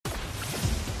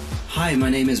Hi,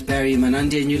 my name is Barry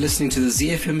Manandi and you're listening to the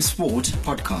ZFM Sport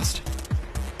podcast.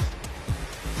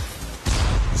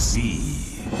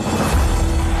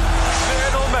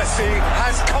 Lionel Messi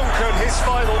has conquered his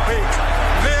final peak.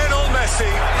 Lionel Messi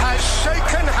has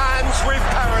shaken hands with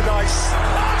paradise.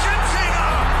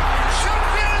 Argentina,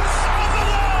 champions of the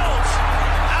world,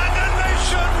 and the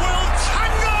nation will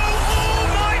tango all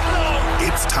night long.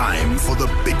 It's time for the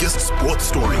biggest sports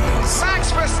stories. Max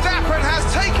Verstappen has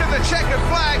taken the checkered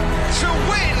flag to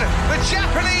win the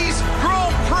Japanese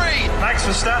Grand Prix. Max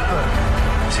Verstappen,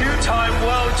 two-time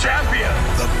world champion.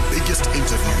 The biggest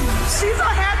interviews. These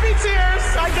are happy tears,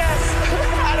 I guess.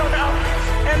 I don't know.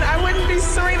 And I wouldn't be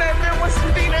Serena if it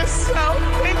wasn't Venus. So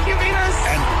thank you, Venus.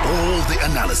 And all the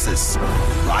analysis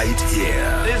right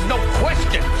here. There's no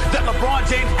question that LeBron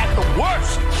James at the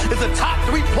worst is a top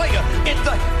 3 player in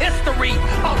the history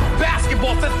of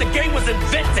basketball since the game was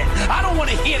invented. I don't want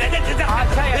to hear that.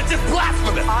 It's just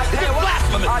blasphemous. It's just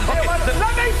blasphemous. Okay,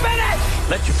 let me finish.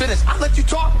 Let you finish. I'll let you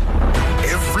talk.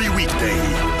 Every weekday,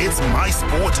 it's my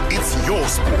sport, it's your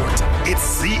sport.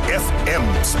 It's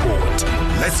ZFM Sport.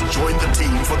 Let's join the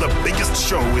team for the biggest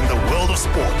show in the world of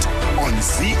sport on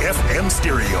ZFM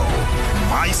Stereo.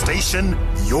 My station,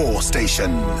 your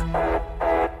station.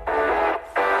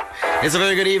 It's a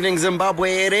very good evening,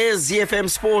 Zimbabwe. It is ZFM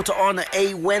Sport on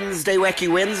a Wednesday, Wacky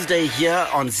Wednesday here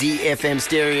on ZFM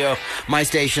Stereo. My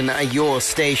station, your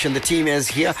station. The team is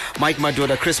here. Mike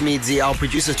Madoda, Chris Meadzi, our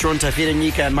producer, Tronta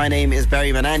Firenika, and my name is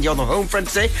Barry Manandi. On the home front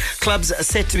today, clubs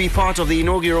set to be part of the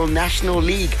inaugural National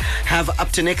League have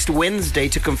up to next Wednesday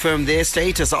to confirm their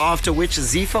status, after which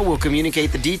ZIFA will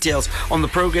communicate the details on the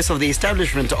progress of the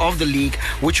establishment of the league,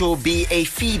 which will be a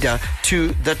feeder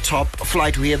to the top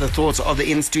flight. We hear the thoughts of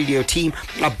the in-studio team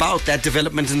about that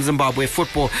development in Zimbabwe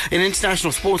football. In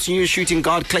international sports news, shooting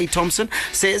guard Klay Thompson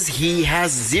says he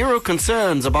has zero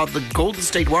concerns about the Golden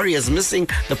State Warriors missing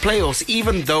the playoffs,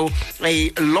 even though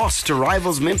a loss to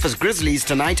rivals Memphis Grizzlies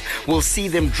tonight will see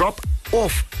them drop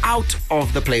off out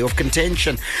of the playoff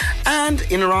contention. And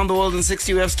in around the world in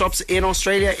 60, we have stops in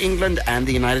Australia, England and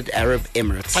the United Arab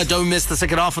Emirates. Don't miss the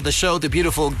second half of the show, the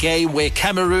beautiful game where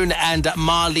Cameroon and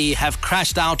Mali have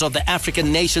crashed out of the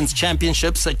African Nations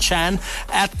Championships at Chan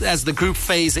as the group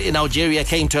phase in Algeria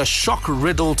came to a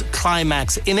shock-riddled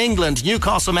climax. In England,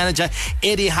 Newcastle manager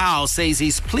Eddie Howe says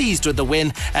he's pleased with the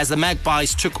win as the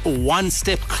Magpies took one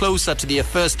step closer to their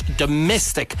first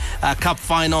domestic cup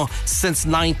final since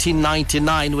 1999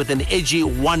 with an edgy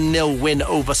 1-0 win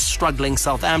over struggling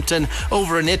Southampton.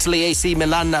 Over in Italy, AC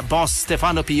Milan boss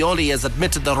Stefano Pioli has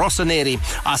admitted the Rossoneri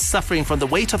are suffering from the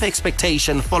weight of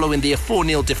expectation following their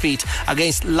 4-0 defeat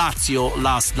against Lazio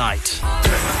last night.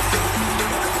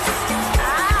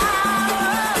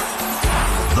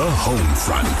 The home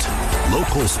front.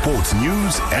 Local sports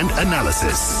news and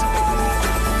analysis.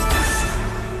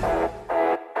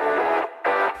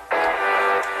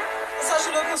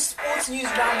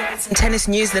 In tennis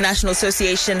news, the National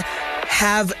Association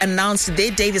have announced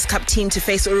their Davis Cup team to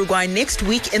face Uruguay next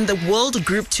week in the World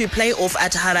Group 2 playoff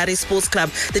at Harare Sports Club.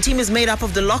 The team is made up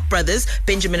of the Locke brothers,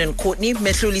 Benjamin and Courtney,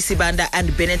 Mehluli Sibanda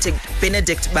and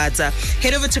Benedict Badza.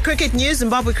 Head over to cricket news.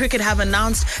 Zimbabwe Cricket have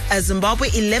announced a Zimbabwe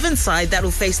 11 side that will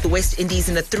face the West Indies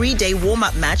in a 3-day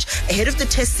warm-up match ahead of the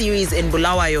Test series in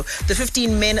Bulawayo. The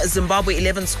 15-men Zimbabwe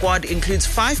 11 squad includes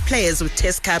 5 players with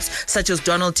Test caps such as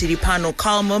Donald Tiripano,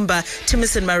 Carl Mumba,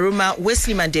 Timothy Maruma,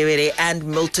 Wesley Mandewere and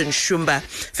Milton Shumba.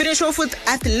 Finish off with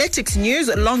athletics news.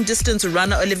 Long-distance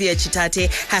runner Olivia Chitate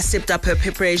has stepped up her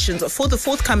preparations for the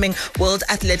forthcoming World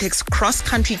Athletics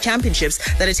Cross-Country Championships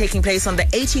that are taking place on the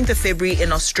 18th of February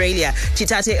in Australia.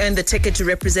 Chitate earned the ticket to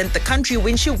represent the country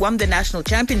when she won the national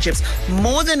championships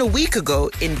more than a week ago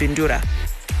in Bindura.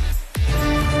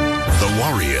 The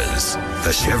Warriors,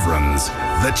 the Chevrons,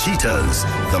 the Cheetahs,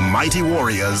 the Mighty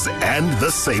Warriors, and the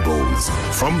Sables.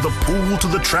 From the pool to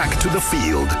the track to the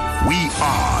field, we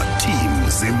are Team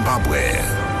Zimbabwe.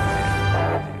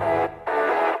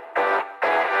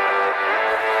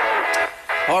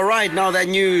 All right, now that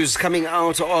news coming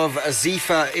out of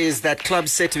ZIFA is that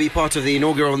clubs set to be part of the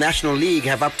inaugural National League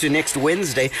have up to next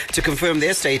Wednesday to confirm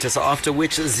their status, after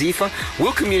which ZIFA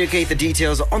will communicate the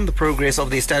details on the progress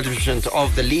of the establishment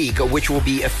of the league, which will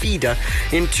be a feeder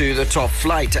into the top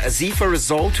flight. ZIFA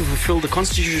resolved to fulfill the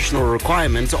constitutional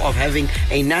requirement of having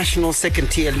a national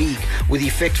second-tier league with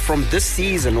effect from this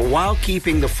season, while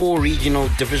keeping the 4 regional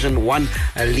Division 1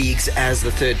 leagues as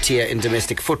the third tier in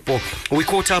domestic football. We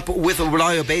caught up with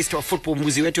based football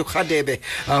Muziwetu Khadebe,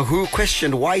 who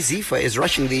questioned why ZIFA is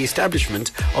rushing the establishment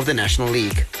of the National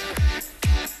League.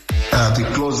 The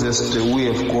closest we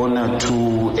have gone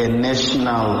to a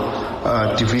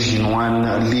national Division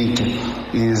 1 league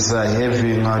is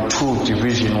having 2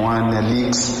 Division 1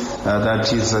 leagues,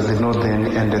 that is the Northern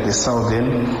and the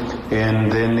Southern,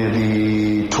 and then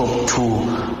the top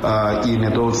 2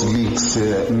 in those leagues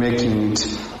making it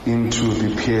into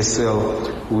the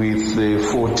PSL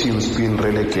with 4 teams being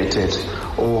relegated,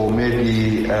 or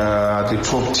maybe the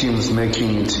top teams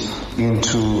making it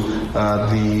into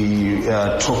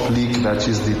the top league, that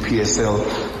is the PSL,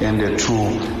 and the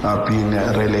 2 being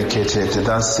relegated.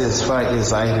 That's as far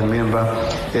as I remember,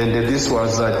 and this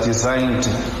was designed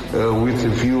with the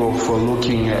view of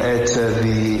looking at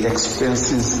the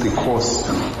expenses, the cost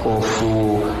of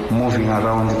moving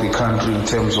around the country in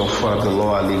terms of the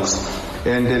lower leagues.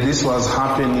 And this was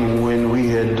happening when we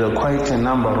had quite a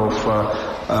number of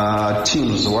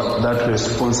teams that were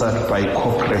sponsored by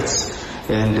corporates.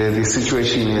 And the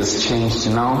situation has changed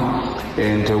now,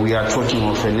 and we are talking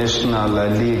of a national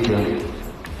league.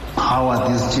 How are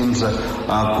these teams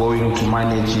going to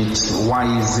manage it? Why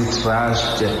is it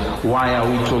rushed? Why are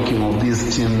we talking of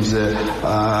these teams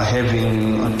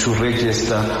having to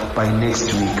register by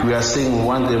next week? We are saying we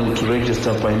want them to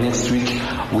register by next week.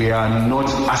 We are not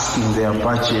asking their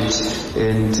budget,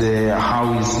 and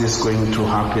how is this going to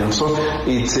happen? So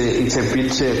it's a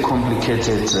bit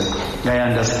complicated. I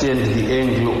understand the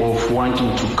angle of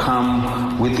wanting to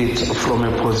come with it from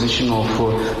a position of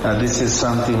this is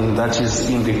something that is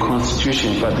in the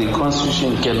Constitution, but the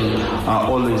Constitution can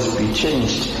always be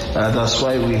changed. That's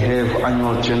why we have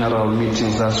annual general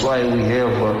meetings. That's why we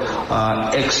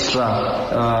have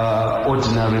extra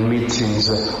ordinary meetings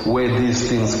where these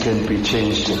things can be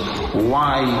changed.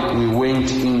 Why we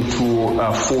went into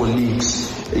 4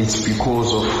 leagues? It's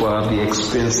because of the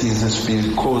expenses, it's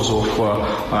because of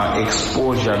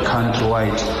exposure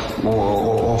countrywide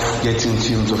of getting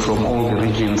teams from all the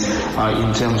regions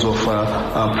in terms of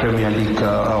Premier League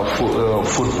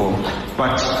football.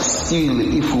 But still,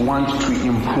 if we want to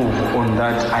improve on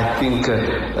that, I think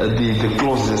the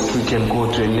closest we can go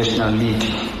to a national league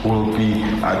will be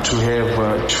to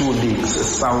have 2 leagues,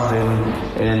 Southern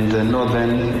and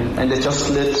Northern, and just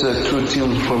let 2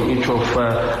 teams from each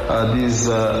of these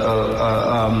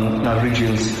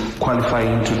regions qualify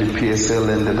into the PSL,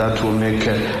 and that will make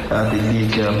the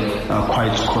league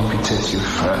quite competitive.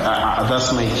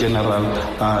 That's my general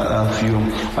view.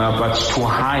 But to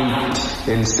hide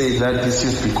and say that this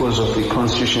is because of the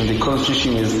Constitution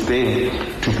is there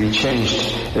to be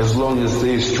changed. As long as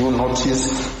there is due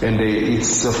notice and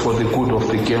it's for the good of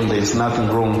the game, there is nothing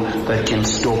wrong that can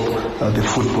stop the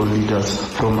football leaders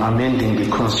from amending the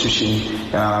Constitution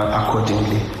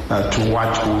accordingly to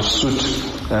what will suit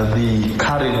the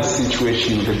current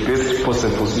situation, the best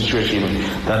possible situation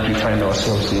that we find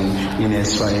ourselves in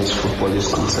as far as football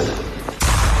is concerned.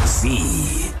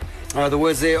 The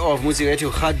words there of Muziwetu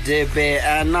Khadebe.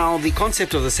 And now the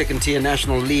concept of the second-tier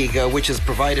national league, which is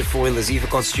provided for in the ZIFA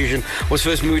Constitution, was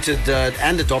first mooted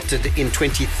and adopted in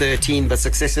 2013, but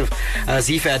successive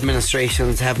ZIFA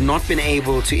administrations have not been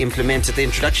able to implement it. The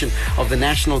introduction of the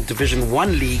National Division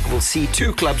 1 League will see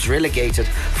 2 clubs relegated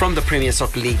from the Premier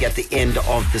Soccer League at the end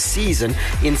of the season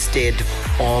instead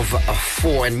of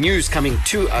 4. And news coming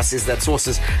to us is that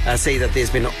sources say that there's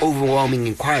been an overwhelming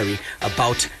inquiry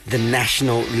about the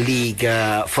National League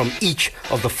from each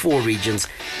of the 4 regions: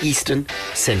 Eastern,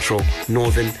 Central,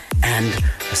 Northern and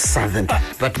Southern.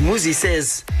 But Muzi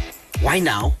says, why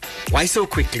now? Why so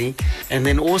quickly? And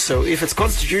then also, if it's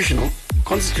constitutional,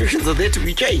 constitutions are there to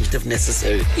be changed if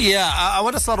necessary. Yeah, I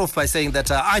want to start off by saying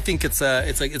that I think it's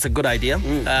a good idea.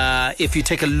 If you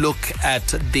take a look at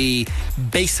the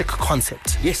basic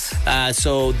concept. Yes.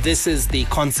 So this is the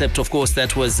concept, of course,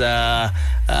 that was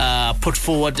put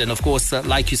forward, and of course,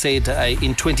 like you said,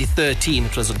 in 2013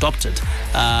 it was adopted.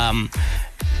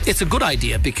 It's a good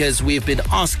idea because we've been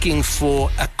asking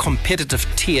for a competitive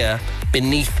tier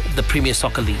beneath the Premier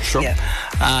Soccer League. Sure.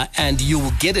 Yeah. And you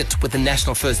will get it with the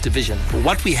National First Division.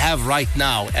 What we have right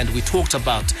now, and we talked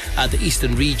about the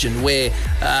Eastern region, where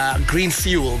Green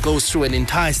Fuel goes through an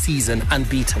entire season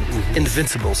unbeaten,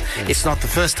 invincibles. It's not the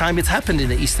first time it's happened in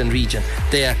the Eastern region.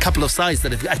 There are a couple of sides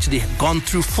that have actually gone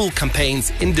through full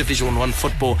campaigns in Division 1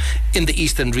 football in the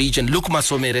Eastern region. Lukuma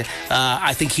Somere,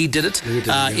 I think he did it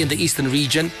in the Eastern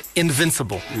region.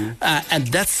 Invincible. And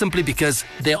that's simply because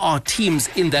there are teams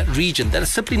in that region that are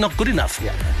simply not good enough.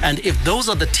 And if those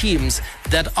are the teams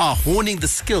that are honing the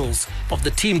skills of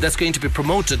the team that's going to be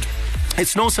promoted,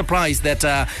 it's no surprise that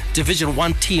Division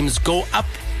 1 teams go up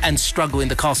and struggle in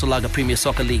the Castle Lager Premier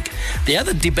Soccer League. The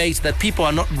other debate that people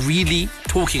are not really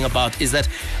talking about is that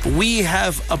we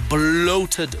have a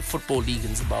bloated football league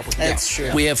in Zimbabwe. That's true.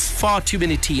 We have far too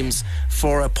many teams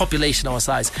for a population our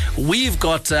size. We've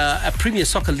got a Premier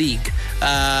Soccer League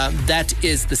that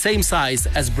is the same size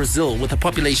as Brazil with a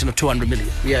population of 200 million.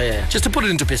 Just to put it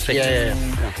into perspective.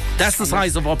 That's the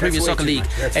size of our Premier Soccer League.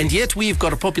 And yet we've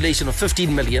got a population of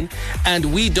 15 million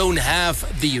and we don't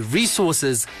have the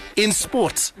resources in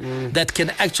sport that can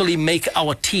actually make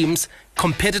our teams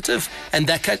competitive and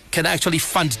that can actually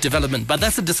fund development. But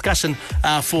that's a discussion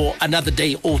for another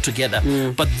day altogether.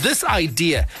 But this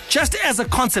idea, just as a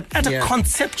concept, at a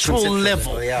conceptual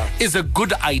level, is a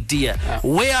good idea.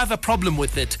 Where I have a problem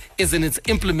with it is in its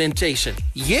implementation.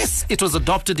 Yes, it was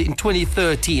adopted in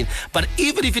 2013, but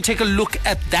even if you take a look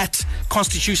at that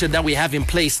constitution that we have in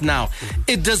place now,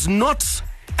 it does not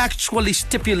actually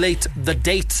stipulate the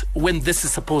date when this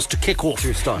is supposed to kick off,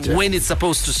 when it's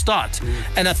supposed to start.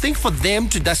 And I think for them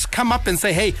to just come up and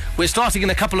say, hey, we're starting in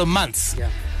a couple of months,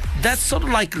 that's sort of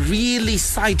like really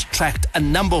sidetracked a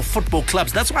number of football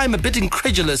clubs. That's why I'm a bit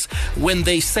incredulous when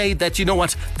they say that, you know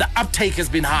what, the uptake has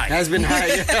been high.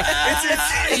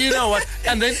 You know what?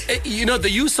 And then, the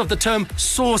use of the term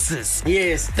sources.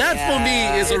 That for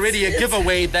me is already a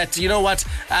giveaway that, you know what,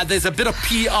 there's a bit of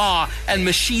PR and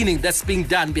machining that's being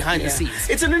done behind the scenes.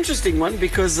 It's an interesting one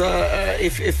because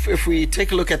if we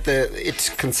take a look at it's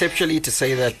conceptually to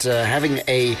say that having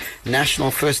a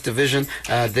national first division,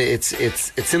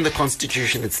 it's in the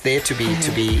constitution, it's there to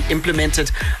be implemented.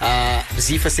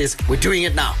 Zifa says we're doing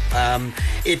it now.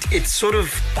 It sort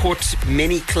of caught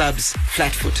many clubs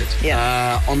flat-footed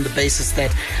on the basis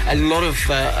that a lot of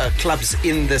clubs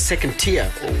in the second tier,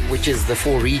 which is the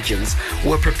 4 regions,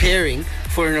 were preparing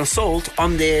for an assault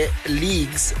on their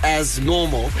leagues as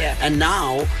normal, and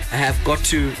now have got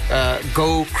to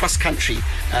go cross-country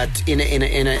in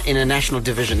a national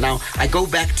division. Now, I go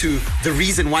back to the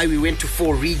reason why we went to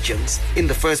 4 regions in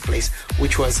the first place,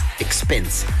 which was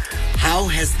expense. How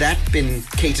has that been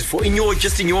catered for, in your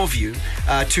view,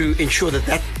 to ensure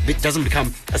that doesn't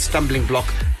become a stumbling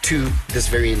block to this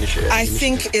very initiative? I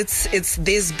think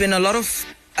there's been a lot of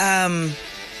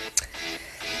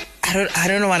I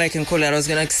don't know what I can call it. I was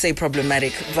going to say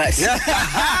problematic, but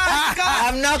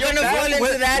I'm not going to fall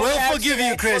into that. We'll forgive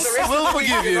you, Chris. We'll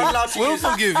forgive you. We'll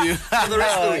forgive you. For the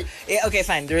rest of the week. Yeah, okay,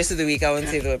 fine. The rest of the week, I won't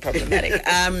say the word problematic.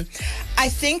 I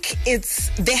think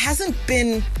there hasn't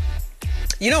been...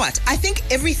 You know what? I think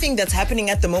everything that's happening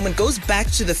at the moment goes back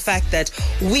to the fact that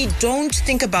we don't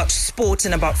think about sports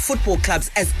and about football clubs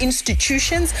as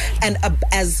institutions and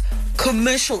as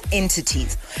commercial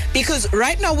entities. Because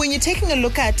right now, when you're taking a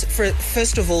look at,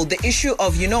 first of all, the issue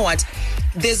of, you know what,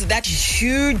 there's that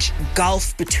huge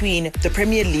gulf between the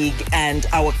Premier League and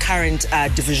our current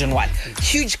Division 1.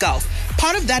 Huge gulf.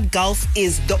 Part of that gulf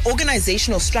is the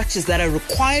organizational structures that are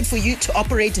required for you to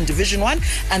operate in Division 1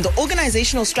 and the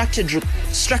organizational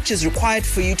structures required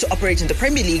for you to operate in the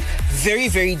Premier League. Very,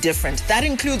 very different. That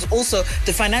includes also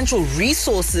the financial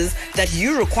resources that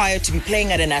you require to be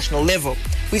playing at a national level.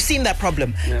 We've seen that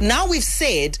problem. Now we've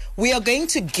said we are going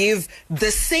to give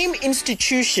the same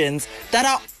institutions that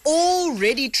are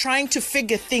already trying to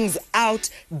figure things out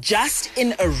just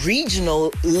in a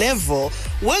regional level,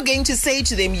 we're going to say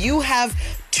to them, you have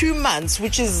 2 months,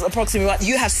 which is approximately what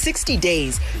you have 60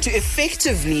 days to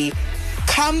effectively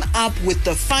come up with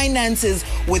the finances,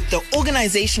 with the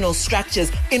organizational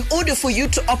structures in order for you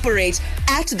to operate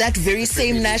at that very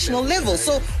same national level.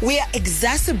 So we are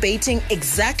exacerbating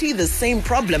exactly the same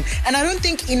problem. And I don't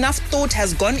think enough thought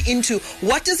has gone into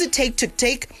what does it take to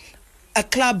take a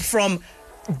club from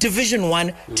Division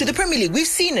 1 to the Premier League. We've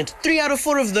seen it. 3 out of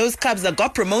 4 of those clubs that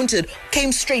got promoted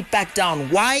came straight back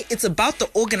down. Why? It's about the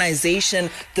organization,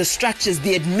 the structures,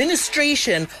 the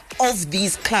administration of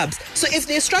these clubs. So if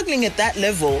they're struggling at that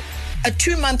level, a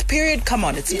 2-month period, come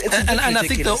on, it's and I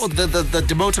think the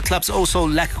demoted clubs also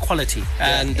lack quality,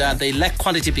 and they lack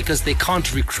quality because they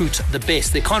can't recruit the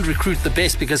best. They can't recruit the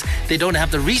best because they don't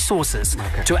have the resources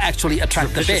to actually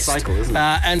attract the best. Cycle, isn't it?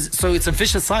 And so it's a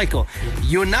vicious cycle.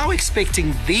 You're now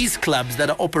expecting these clubs that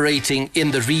are operating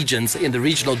in the regions, in the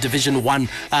regional Division 1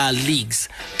 leagues,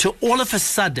 to all of a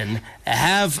sudden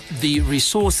have the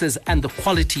resources and the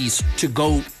qualities to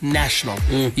go national.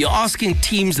 You're asking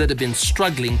teams that have been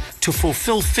struggling to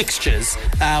fulfill fixtures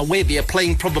where they are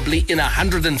playing probably in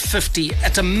 150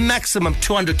 at a maximum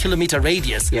 200 kilometer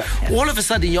radius. All of a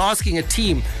sudden you're asking a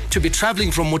team to be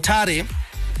traveling from Mutare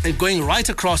going right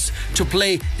across to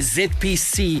play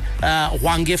ZPC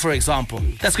Hwange, for example.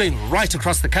 That's going right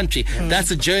across the country.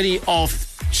 That's a journey of,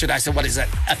 should I say, what is that,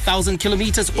 1,000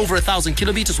 kilometers, over 1,000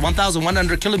 kilometers,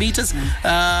 1,100 kilometers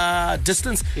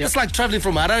distance. It's like traveling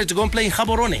from Harare to go and play in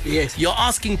Gaborone. Yes. You're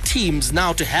asking teams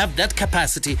now to have that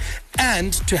capacity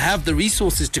and to have the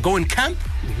resources to go and camp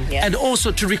and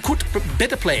also to recruit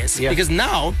better players, because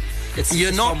now it's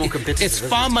far more competitive. It's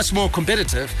far much more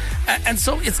competitive, and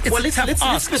so it's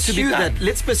let's pursue that.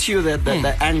 Let's pursue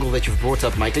that angle that you've brought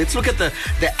up, Mike. Let's look at the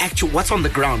actual what's on the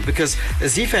ground, because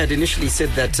Zifa had initially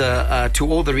said that to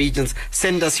all the regions,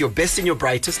 send us your best and your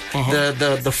brightest.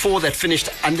 The 4 that finished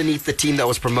underneath the team that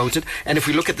was promoted, and if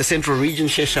we look at the Central Region,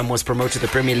 Shesham was promoted to the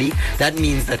Premier League. That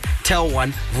means that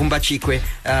Tel1, Vumba Chikwe,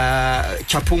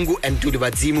 Chapungu, and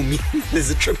Dudubadzimu. There's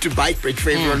a trip to Beitbridge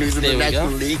for everyone who's in the National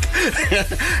League.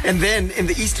 And then in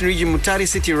the Eastern Region, Mutare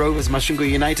City Rovers, Mashungo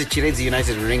United, Chirezi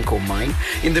United, and Renko Mine.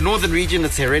 In the Northern Region,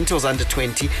 it's Herentos under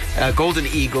 20, Golden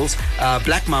Eagles,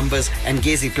 Black Mambas, and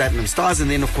Gezi Platinum Stars. And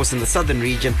then, of course, in the Southern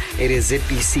Region, it is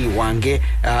ZPC Hwange,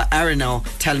 Arenal,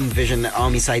 Talent Vision,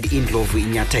 Army Side, Indlovu,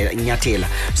 Inyatela.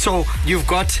 So you've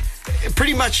got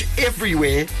pretty much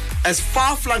everywhere, as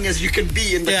far-flung as you can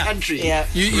be in the country.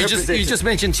 You just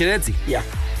mentioned Chirezi.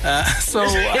 So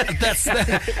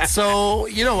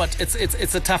you know what,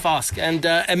 it's a tough ask, and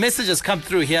a message has come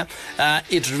through here.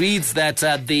 It reads that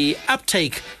the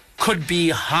uptake could be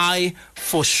high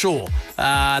for sure.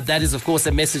 That is, of course,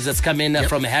 a message that's come in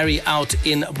from Harry out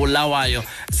in Bulawayo.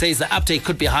 Says the uptake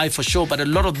could be high for sure, but a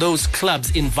lot of those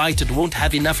clubs invited won't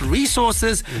have enough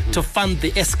resources to fund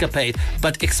the escapade,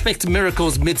 but expect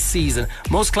miracles mid-season.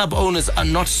 Most club owners are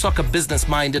not soccer business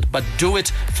minded, but do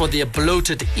it for their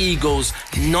bloated egos,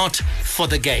 not for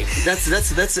the game. That's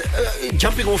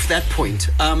jumping off that point.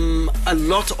 A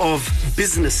lot of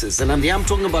businesses, and I'm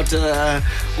talking about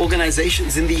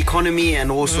organizations in the economy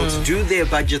and all sorts, do their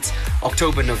budgets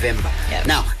October, November.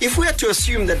 Now, if we had to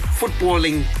assume that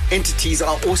footballing entities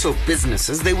are also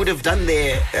businesses, they would have done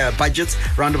their budgets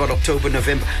around about October,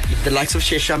 November. The likes of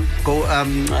Shesham,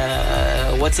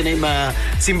 what's the name?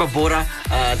 Simba Bora,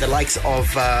 the likes of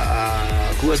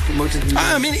who was promoted?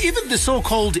 I mean, even the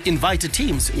so-called invited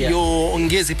teams, your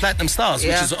Ngezi Platinum Stars,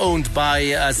 which is owned by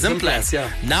Zimplats.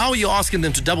 Now you're asking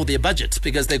them to double their budget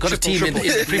because they've got a team in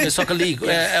the Premier Soccer League,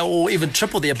 or even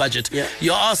triple their budget.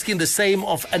 You're asking the same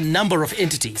of a number of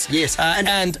entities.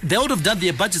 And they would have done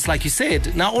their budgets, like you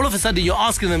said. Now all of a sudden you're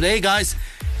asking them, hey guys,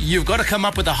 you've got to come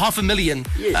up with a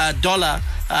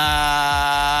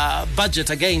 $500,000 budget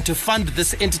again to fund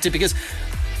this entity, because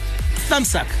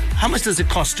Thumbsuck, how much does it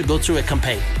cost to go through a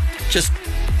campaign? Just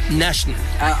nationally?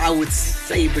 I would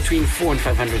say between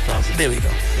 400,000 and 500,000. There we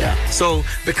go. So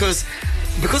because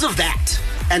of that,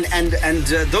 and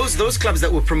those clubs that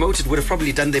were promoted would have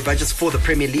probably done their budgets for the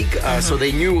Premier League, so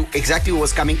they knew exactly what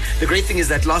was coming. The great thing is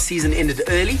that last season ended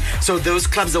early, so those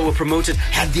clubs that were promoted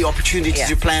had the opportunity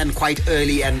to plan quite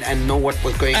early and know what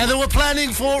was going on. And they were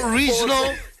planning for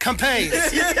regional campaigns.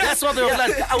 That's what they were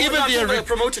planning. Even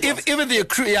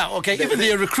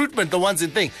the recruitment, the ones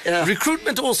in thing.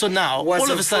 Recruitment also now,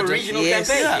 all of a sudden, regional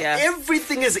campaign.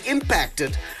 Everything is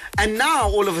impacted. And now,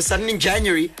 all of a sudden, in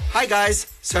January, hi guys,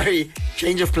 sorry,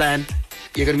 change of plan.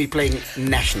 You're going to be playing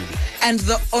nationally. And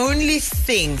the only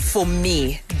thing for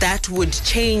me that would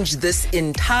change this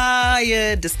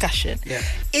entire discussion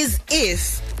is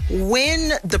if,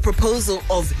 when the proposal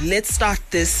of let's start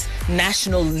this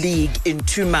national league in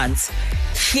 2 months,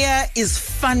 here is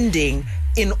funding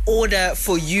in order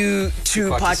for you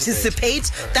to participate.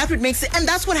 That would make sense. And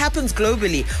that's what happens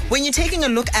globally. When you're taking a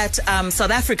look at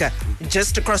South Africa,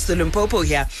 just across the Limpopo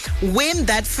here, when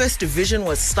that first division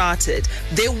was started,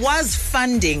 there was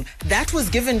funding that was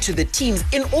given to the teams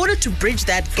in order to bridge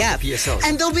that gap.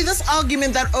 And there'll be this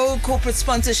argument that, corporate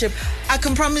sponsorship. I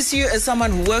can promise you, as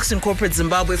someone who works in corporate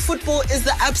Zimbabwe, football is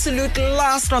the absolute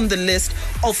last on the list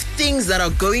of things that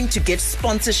are going to get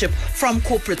sponsorship from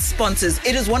corporate sponsors.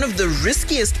 It is one of the riskiest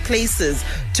places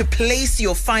to place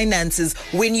your finances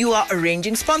when you are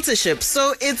arranging sponsorship.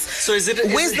 So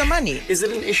where's the money? Is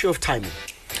it an issue of timing?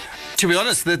 To be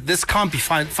honest, this can't be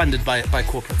funded by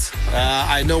corporates.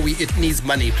 I know it needs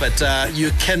money, but you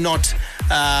cannot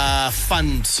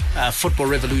fund football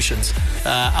revolutions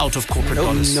out of corporate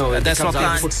dollars. No,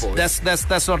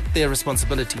 that's not their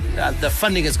responsibility. The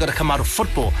funding has got to come out of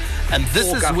football, and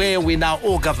this is where we now,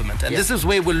 all government, and this is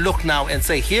where we look now and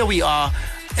say, here we are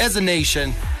as a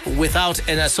nation without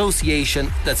an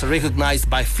association that's recognized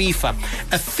by FIFA.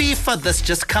 A FIFA that's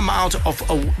just come out of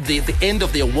the end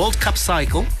of their World Cup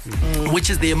cycle, which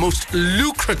is their most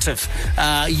lucrative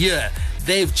year.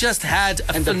 they've just had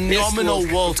a phenomenal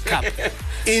World Cup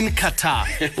in Qatar,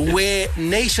 where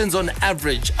nations on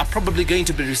average are probably going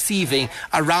to be receiving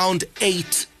around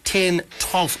 8, 10,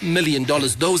 12 million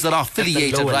dollars. Those that are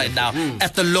affiliated right now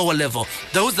at the lower level.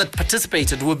 Those that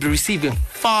participated will be receiving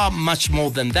far much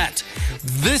more than that.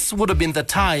 This would have been the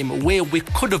time where we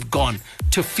could have gone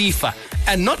to FIFA,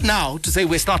 and not now to say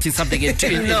we're starting something to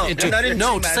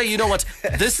say, you know what,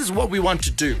 this is what we want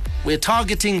to do. We're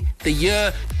targeting the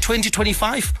year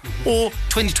 2025 or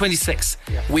 2026.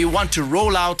 We want to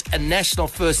roll out a national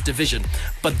first division,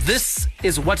 but this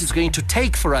is what it's going to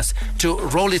take for us to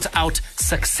roll it out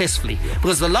successfully.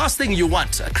 Because the last thing you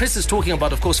want, Chris is talking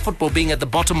about, of course, football being at the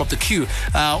bottom of the queue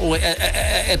or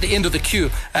at the end of the queue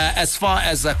as far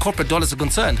as corporate dollars are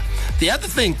concerned. The other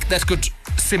thing that could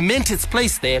cement its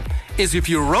place there is if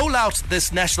you roll out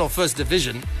this national first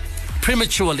division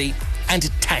prematurely and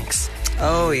it tanks.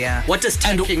 Oh, yeah. What does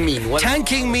tanking mean?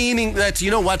 Tanking meaning that,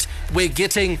 you know what, we're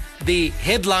getting the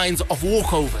headlines of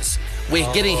walkovers.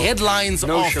 We're getting headlines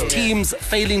of teams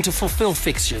failing to fulfill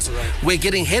fixtures. We're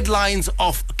getting headlines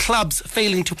of clubs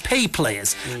failing to pay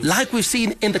players, like we've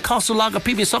seen in the Castle Lager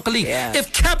Premier Soccer League.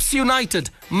 If Caps United,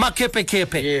 Makepe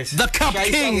Kepe, the Cup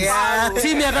Kings,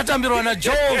 Team Yakatambirwana,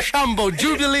 Joe Shambo,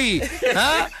 Jubilee,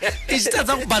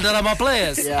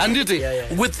 players,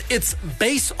 with its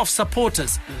base of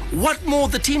supporters. What more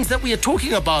the teams that we are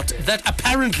talking about that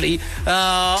apparently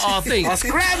are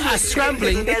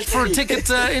scrambling for a ticket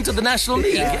into the National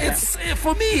League. It's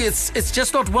for me, it's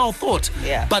just not well thought.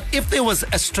 But if there was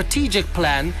a strategic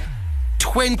plan,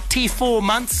 24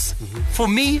 months, for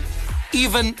me,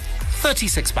 even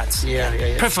 36 months,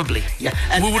 preferably.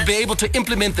 And we would be able to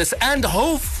implement this and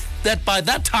hope that by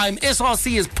that time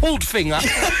SRC is pulled finger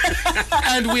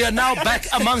and we are now back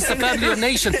amongst the family of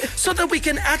nations so that we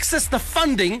can access the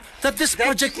funding that this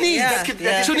project needs. That it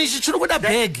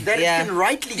can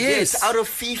rightly get out of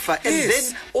FIFA, and then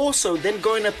also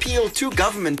go and appeal to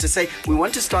government to say we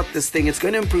want to start this thing, it's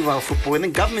going to improve our football, and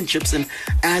then government chips in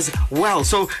as well.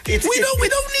 So we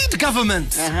don't need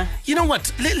government. You know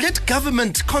what, let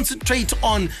government concentrate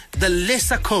on the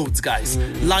lesser codes, guys,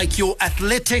 like your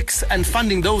athletics and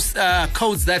funding those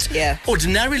codes that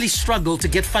ordinarily struggle to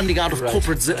get funding out of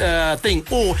corporate thing,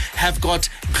 or have got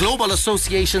global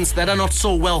associations that are not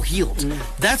so well heeled.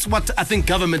 That's what I think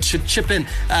government should chip in.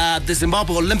 The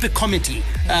Zimbabwe Olympic Committee,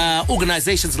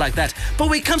 organizations like that. But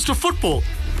when it comes to football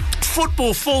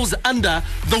falls under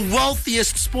the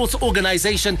wealthiest sports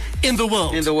organization in the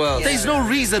world. There's no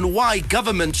reason why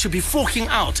government should be forking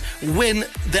out when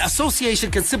the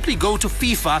association can simply go to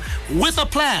FIFA with a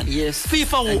plan.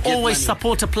 FIFA will always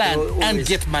support a plan and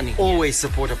get money. Always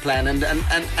support a plan.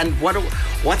 And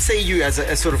what say you, as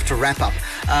a sort of to wrap up,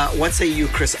 what say you,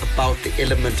 Chris, about the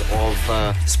element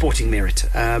of sporting merit?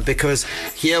 Because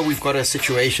here we've got a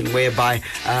situation whereby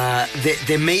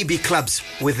there may be clubs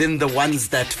within the ones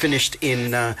that finished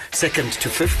in second to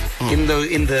fifth in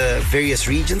the various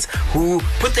regions who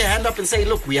put their hand up and say,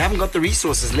 look, we haven't got the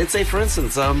resources. Let's say, for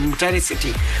instance, Mutare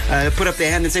City put up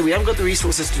their hand and say, we haven't got the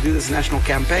resources to do this national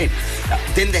campaign.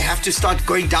 Then they have to start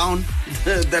going down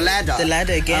the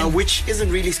ladder again, which isn't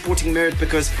really sporting merit,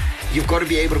 because you've got to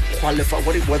be able to qualify.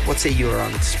 What say you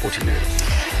around sporting merit?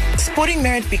 Sporting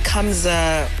merit becomes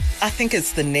I think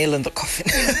it's the nail in the coffin.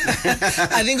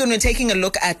 I think when we're taking a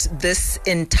look at this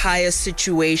entire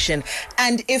situation,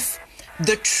 and if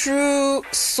the true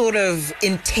sort of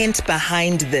intent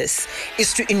behind this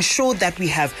is to ensure that we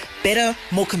have better,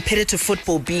 more competitive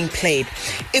football being played.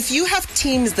 If you have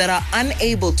teams that are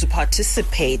unable to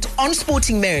participate on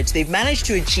sporting merit, they've managed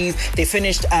to achieve, they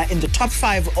finished in the top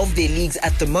 5 of their leagues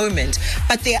at the moment,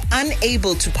 but they're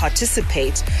unable to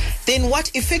participate, then what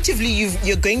effectively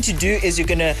you're going to do is you're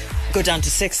going to go down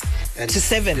to 6 to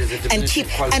 7 and keep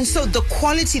quality. And so the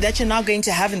quality that you're now going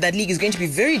to have in that league is going to be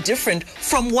very different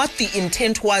from what the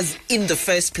intent was in the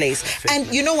first place. And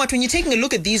you know what, when you're taking a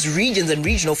look at these regions and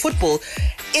regional football,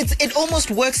 it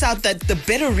almost works out that the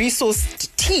better resourced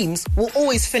teams will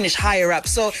always finish higher up.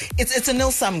 So it's a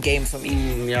nil-sum game for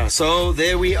me. So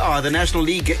there we are. The National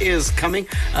League is coming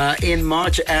in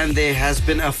March, and there has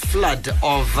been a flood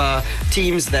of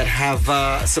teams that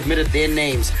have submitted their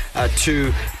names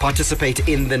to participate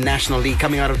in the National League,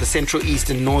 coming out of the Central,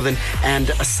 Eastern, Northern and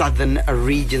Southern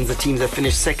regions. The teams that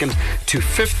finished 2nd to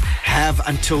 5th have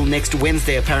until next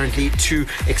Wednesday, apparently, to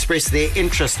express their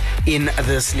interest in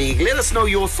this league. Let us know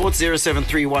your thoughts.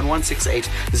 0731 168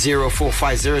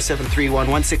 0450. 0731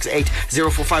 168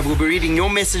 045. We'll be reading your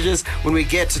messages when we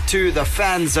get to the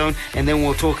fan zone, and then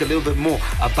we'll talk a little bit more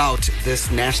about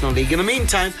this National League. In the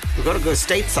meantime, we've got to go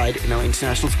stateside in our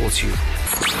International Sports News.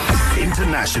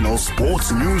 International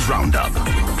Sports News Roundup,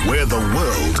 where the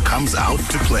world comes out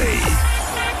to play.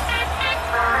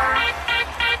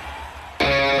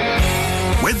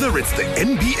 Whether it's the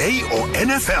NBA or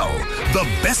NFL, the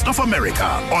best of America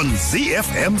on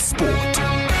ZFM Sport.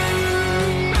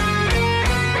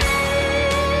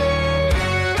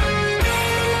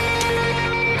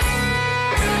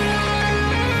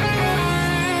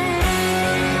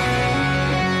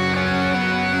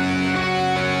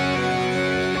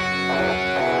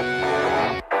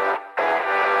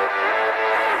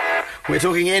 We're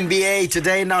talking NBA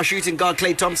today. Now, shooting guard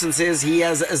Klay Thompson says he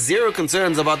has zero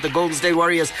concerns about the Golden State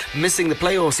Warriors missing the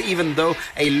playoffs, even though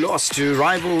a loss to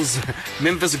rivals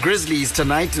Memphis Grizzlies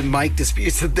tonight. Mike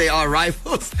disputes that they are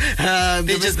rivals. They're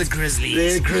just the Grizzlies.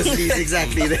 They're Grizzlies,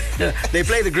 exactly. They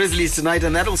play the Grizzlies tonight,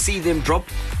 and that'll see them drop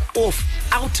off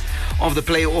out of the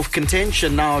playoff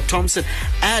contention. Now, Thompson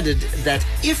added that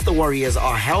if the Warriors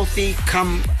are healthy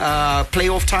come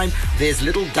playoff time, there's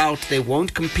little doubt they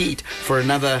won't compete for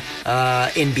another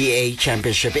NBA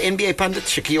championship. NBA pundit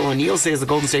Shaquille O'Neal says the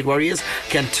Golden State Warriors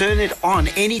can turn it on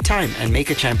anytime and make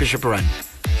a championship run.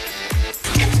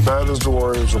 Bad as the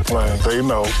Warriors are playing, they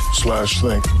know /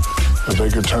 think that they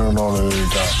can turn it on at any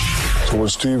time. So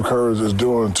what Steve Kerr is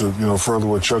doing to, further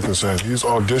what Chuck is saying, he's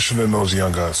auditioning those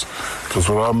young guys. Because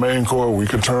with our main core, we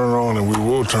can turn it on and we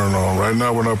will turn it on. Right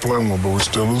now we're not playing one, but we're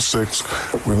still in 6.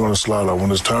 We're going to slide out.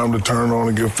 When it's time to turn on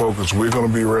and get focused, we're going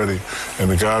to be ready. And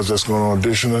the guys that's going to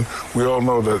audition, we all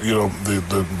know that,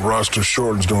 the roster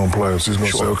shortens during playoffs. He's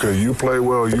going to say, okay, you play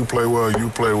well, you play well, you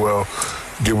play well.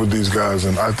 Get with these guys.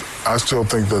 And I still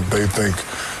think that they think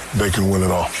they can win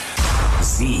it all.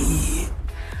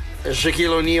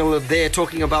 Shaquille O'Neal there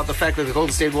talking about the fact that the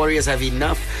Golden State Warriors have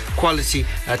enough quality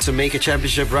to make a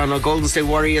championship run. Our Golden State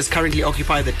Warriors currently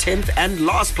occupy the 10th and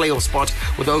last playoff spot,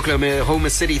 with Oklahoma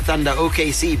City Thunder,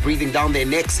 OKC, breathing down their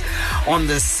necks on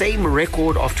the same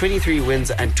record of 23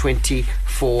 wins and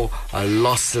 24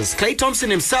 losses. Klay Thompson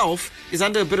himself is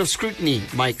under a bit of scrutiny,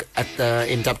 Mike,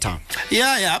 in Dubtown.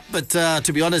 Yeah, but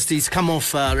to be honest, he's come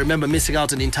off, remember, missing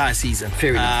out an entire season.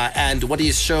 Fair enough. And what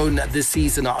he's shown this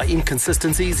season are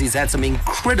inconsistencies. He's had some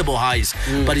incredible highs,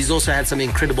 but he's also had some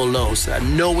incredible lows.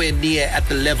 Nowhere near at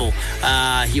the level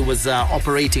he was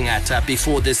operating at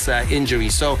before this injury.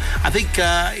 So I think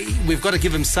we've got to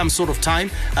give him some sort of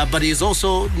time, but he's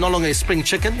also no longer a spring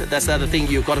chicken. That's the other thing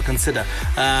you've got to consider.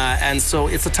 And so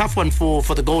it's a tough one for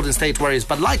the Golden State Warriors.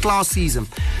 But like last season,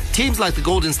 teams like the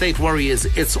Golden State Warriors,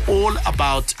 it's all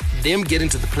about them getting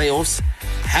to the playoffs,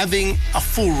 having a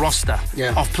full roster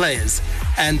of players,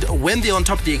 and when they're on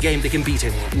top of their game, they can beat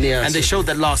anyone. And they showed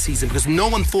that last season, because no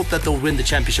one thought that they'll win the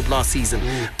championship last season,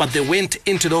 but they went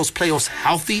into those playoffs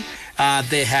healthy.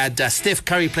 They had Steph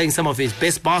Curry playing some of his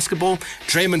best basketball.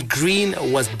 Draymond Green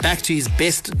was back to his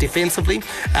best defensively,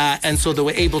 and so they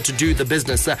were able to do the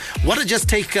business. What I just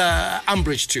take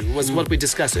umbrage to was what we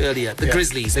discussed earlier. The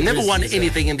Grizzlies. They never won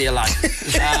anything in their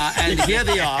life. And here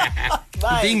they are,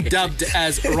 being dubbed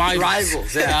as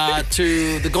rivals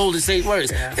to the Golden State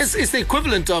Warriors. It's the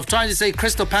equivalent of trying to say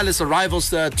Crystal Palace are rivals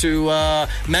to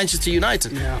Manchester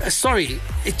United. Sorry,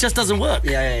 it just doesn't work.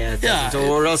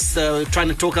 Or else trying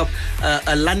to talk up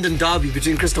a London derby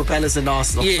between Crystal Palace and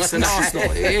Arsenal. Yes, and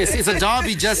Arsenal. Yes, it's a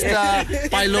derby just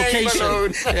by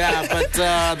location.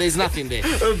 But there's nothing there.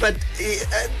 But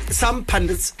some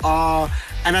pundits are,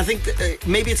 and I think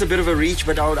maybe it's a bit of a reach,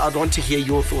 but I'd want to hear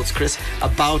your thoughts, Chris,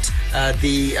 about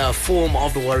the form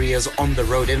of the Warriors on the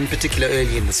road, and in particular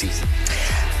early in the season.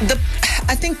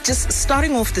 I think just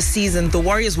starting off the season, the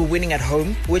Warriors were winning at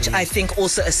home, which I think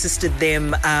also assisted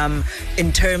them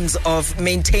in terms of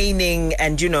maintaining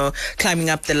and, climbing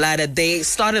up the ladder. They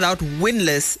started out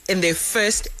winless in their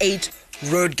first 8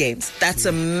 road games. That's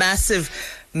a massive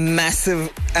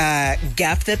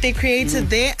gap that they created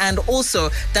there, and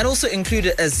that also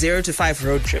included a 0-5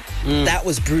 road trip. That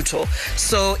was brutal.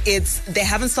 So they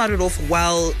haven't started off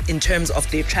well in terms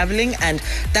of their traveling, and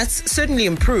that's certainly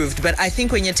improved. But I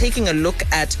think when you're taking a look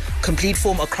at complete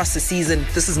form across the season,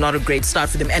 this is not a great start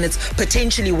for them, and it's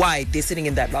potentially why they're sitting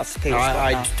in that last place.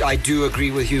 I do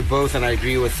agree with you both, and I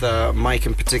agree with Mike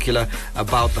in particular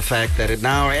about the fact that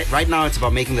right now it's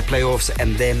about making the playoffs,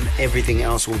 and then everything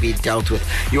else will be dealt with.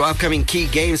 Your upcoming key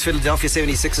games: Philadelphia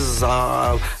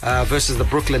 76ers versus the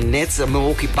Brooklyn Nets, the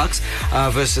Milwaukee Bucks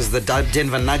versus the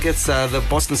Denver Nuggets, the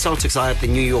Boston Celtics are at the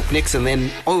New York Knicks, and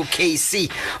then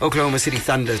OKC, Oklahoma City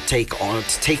Thunder,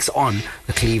 takes on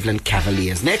the Cleveland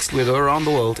Cavaliers. Next, we'll go around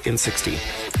the world in 16.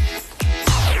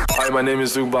 Hi, my name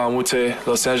is Luke Baamute,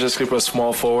 Los Angeles Clippers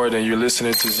small forward, and you're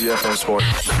listening to ZFM Sport.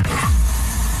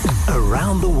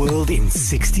 Around the world in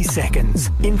 60 seconds.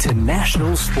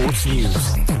 International sports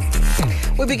news.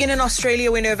 We begin in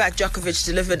Australia where Novak Djokovic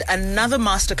delivered another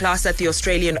masterclass at the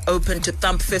Australian Open to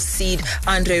thump fifth seed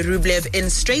Andrei Rublev in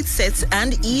straight sets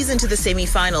and ease into the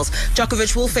semi-finals.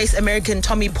 Djokovic will face American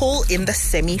Tommy Paul in the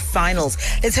semi-finals.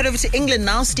 Let's head over to England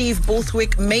now. Steve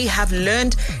Borthwick may have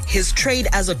learned his trade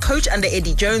as a coach under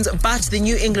Eddie Jones, but the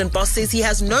New England boss says he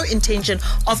has no intention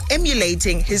of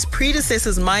emulating his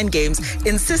predecessor's mind games,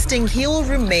 insisting he will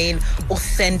remain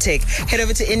authentic. Head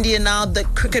over to India now. The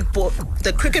cricket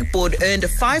board earned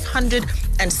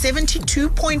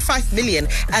 572.5 million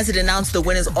as it announced the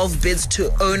winners of bids to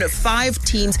own 5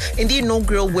 teams in the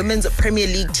inaugural Women's Premier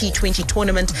League T20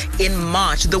 tournament in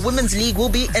March. The Women's League will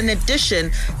be in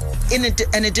addition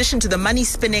to the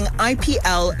money-spinning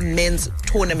IPL men's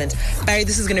tournament. Barry,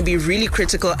 this is going to be really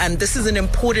critical, and this is an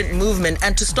important movement.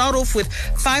 And to start off with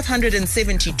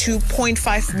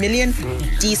 572.5 million,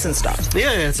 decent start.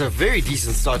 Yeah, it's a very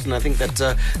decent start, and I think that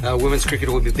women's cricket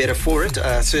will be better for it.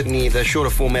 Certainly the shorter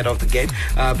format of the game,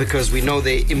 because we know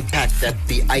the impact that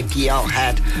the IPL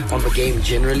had on the game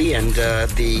generally, and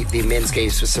the men's game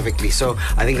specifically. So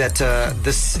I think that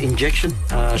this injection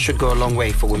should go a long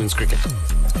way for women's cricket.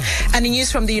 And in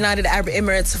news from the United Arab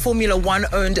Emirates, Formula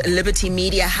One-owned Liberty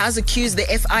Media has accused the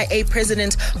FIA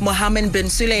president Mohammed bin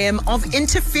Sulayem of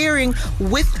interfering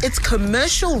with its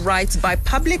commercial rights by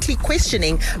publicly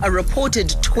questioning a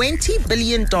reported $20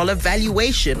 billion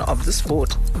valuation of the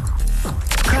sport.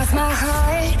 Cross my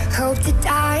heart, hope to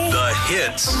die. The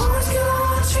hits.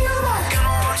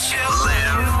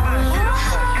 Live.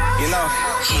 You know.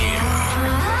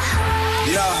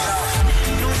 Yeah.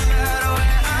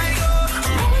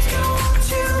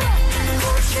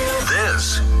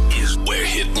 This is where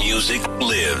hit music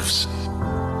lives.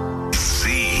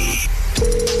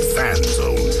 Fan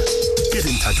Zone. Get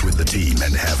in touch with the team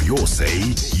and have your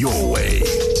say your way.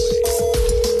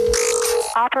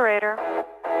 Operator.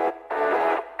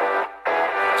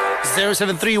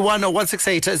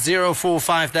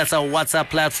 0731-168-045. That's our WhatsApp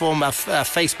platform,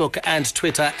 Facebook and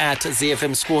Twitter at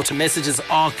ZFM Sport. Messages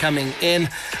are coming in.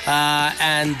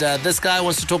 And this guy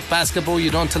wants to talk basketball. You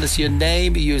don't tell us your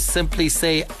name. You simply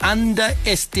say,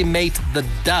 underestimate the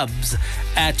Dubs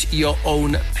at your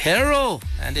own peril.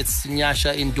 And it's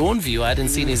Nyasha in Dawnview. I hadn't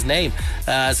seen his name.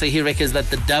 So he reckons that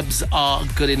the Dubs are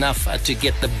good enough to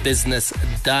get the business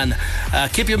done.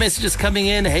 Keep your messages coming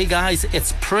in. Hey guys,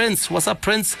 it's Prince. What's up,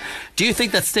 Prince? Do you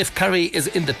think that Steph Curry is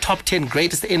in the top 10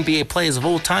 greatest NBA players of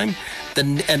all time?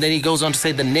 And then he goes on to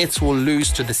say the Nets will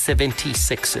lose to the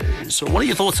 76ers. So what are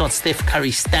your thoughts on Steph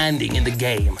Curry standing in the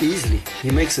game? Easily.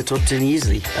 He makes the top 10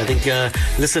 easily. I think,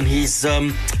 listen, he's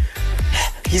had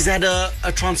a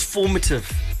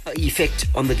transformative effect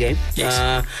on the game. Yes.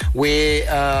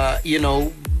 Where,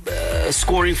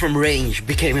 scoring from range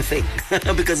became a thing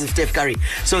because of Steph Curry.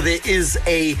 So there is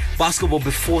a basketball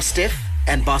before Steph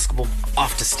and basketball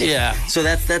after Steph. Yeah. So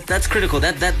that's critical.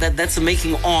 That's the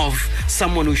making of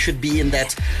someone who should be in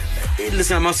that.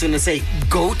 Listen, I'm not going to say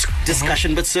GOAT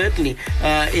discussion, but certainly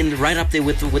in right up there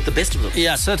with the best of them.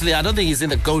 Yeah, certainly. I don't think he's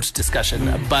in the GOAT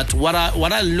discussion. But what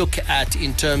I look at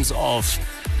in terms of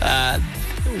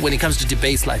when it comes to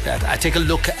debates like that, I take a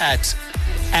look at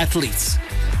athletes.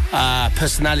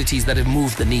 Personalities that have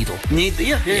moved the needle.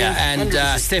 And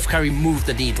Steph Curry moved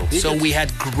the needle. So we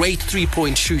had great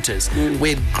three-point shooters.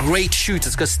 We had great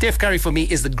shooters, because Steph Curry for me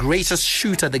is the greatest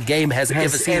shooter the game has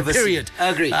ever seen, period.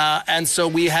 Agree. And so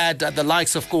we had the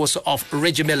likes, of course, of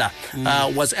Reggie Miller,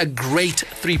 was a great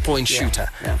three-point shooter.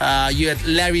 You had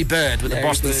Larry Bird with the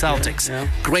Boston Celtics.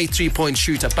 Great three-point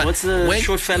shooter. But what's the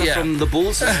short fella from the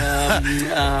Bulls?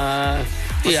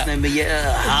 You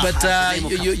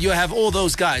have all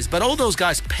those guys, but all those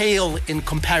guys pale in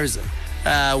comparison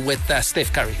with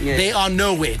Steph Curry. They are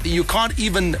nowhere. You can't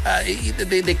even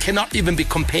they cannot even be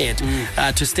compared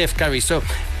to Steph Curry. So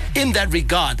in that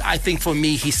regard, I think for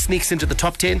me, he sneaks into the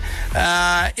top 10.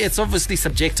 It's obviously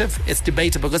subjective. It's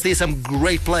debatable, because there's some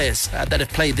great players that have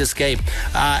played this game.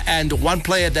 And one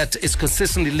player that is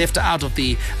consistently left out of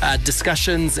the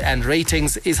discussions and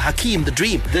ratings is Hakeem, the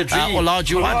Dream.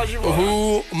 Olajuwon,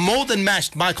 who more than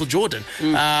matched Michael Jordan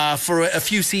for a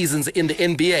few seasons in the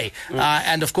NBA.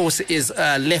 And of course is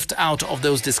left out of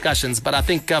those discussions. But I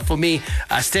think for me,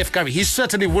 Steph Curry, he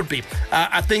certainly would be.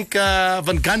 I think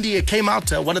Van Gundy came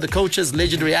out, one of the coaches,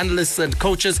 legendary analysts and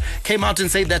coaches, came out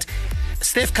and said that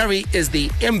Steph Curry is the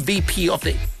MVP of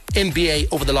the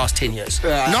NBA over the last 10 years.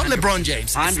 Not LeBron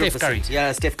James, 100%. Steph Curry.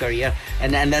 Yeah, Steph Curry, yeah.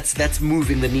 And that's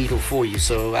moving the needle for you.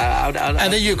 So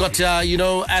and then you got,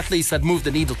 athletes that move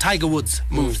the needle. Tiger Woods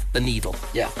moved the needle.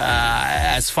 Yeah.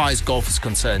 As far as golf is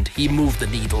concerned, he moved the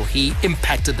needle. He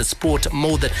impacted the sport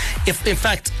more than... In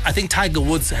fact, I think Tiger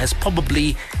Woods has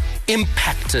probably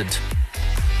impacted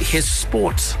his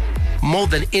sport more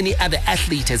than any other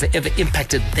athlete has ever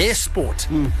impacted their sport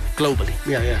globally.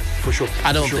 Yeah, for sure.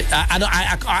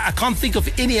 I can't think of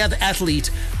any other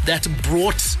athlete that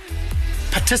brought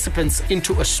participants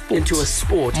into a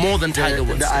sport more than Tiger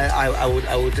Woods. I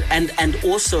would, and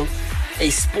also a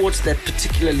sport that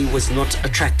particularly was not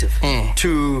attractive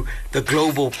to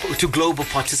global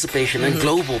participation and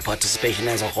global participation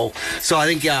as a whole. So I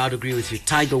think I'd agree with you.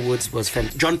 Tiger Woods was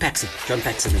John Paxson.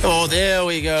 Oh, there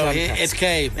we go. It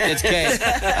came.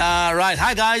 Right.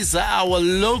 Hi guys. Our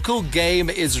local game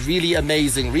is really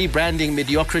amazing. Rebranding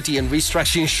mediocrity and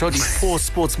restructuring Shoddy's poor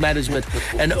sports management.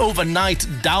 An overnight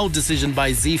Dow decision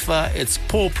by Zifa. It's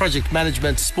poor project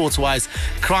management sports-wise.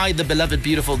 Cry the beloved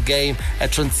beautiful game. A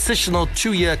transitional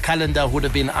 2-year calendar would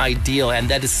have been ideal, and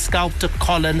that is sculptor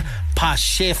Colin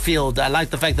Sheffield. I like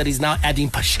the fact that he's now adding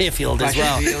Sheffield as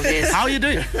well. Yes. How are you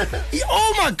doing?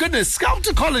 Oh my goodness,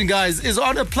 Sculptor Colin, guys, is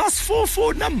on a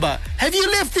 +44 number. Have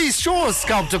you left these shores,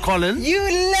 Sculptor Colin? You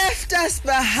left us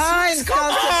behind,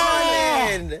 Sculptor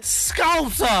Colin.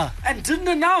 Sculptor. And didn't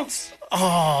announce.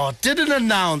 Oh, didn't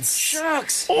announce.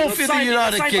 Shucks. Off in the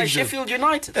United Kingdom. By Sheffield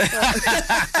United.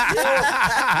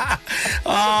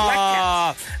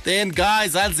 Then,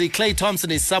 guys, Anzi, Klay Thompson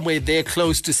is somewhere there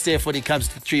close to Steph when it comes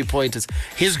to 3-pointers.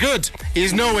 He's good.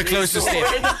 He's nowhere close to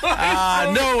Steph.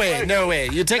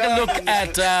 Nowhere. You take a look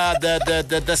at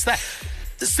the stat.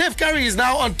 Steph Curry is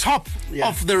now on top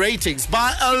of the ratings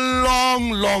by a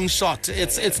long shot.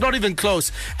 It's not even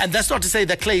close. And that's not to say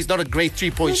that Klay is not a great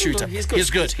 3-point shooter. He's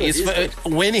good. He's good.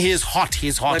 When he is hot,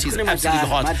 he's hot. He's absolutely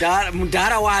hot.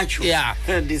 Yeah.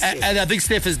 And I think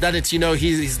Steph has done it,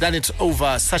 he's done it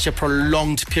over such a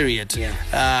prolonged period.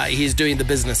 He's doing the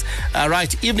business.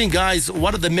 Right. Evening, guys.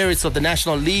 What are the merits of the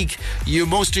National League? You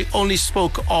mostly only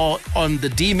spoke on the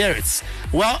demerits.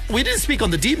 Well, we didn't speak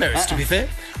on the demerits, to be fair.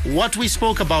 What we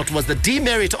spoke about was the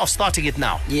demerit of starting it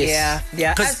now. Yes.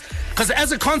 Yeah. Because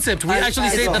as a concept, we actually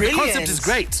say that the concept is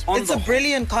great. It's a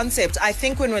brilliant concept. I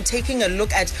think when we're taking a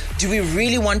look at, do we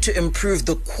really want to improve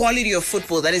the quality of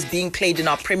football that is being played in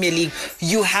our Premier League,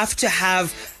 you have to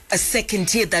have a second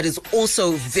tier that is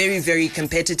also very, very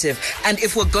competitive. And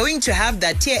if we're going to have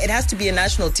that tier, it has to be a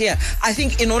national tier. I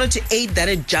think in order to aid that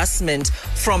adjustment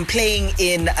from playing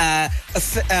in a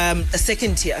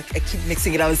second tier, I keep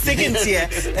mixing it up, second tier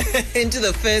into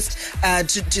the first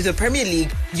to the Premier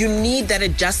League, you need that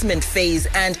adjustment phase.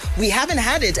 And we haven't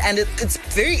had it. And it's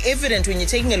very evident when you're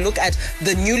taking a look at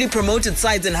the newly promoted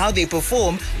sides and how they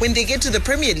perform when they get to the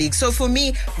Premier League. So for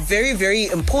me, very, very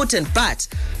important. But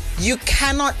you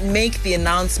cannot make the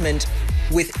announcement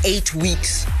with 8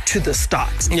 weeks to the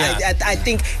start. I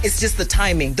think it's just the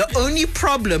timing. The only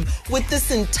problem with this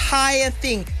entire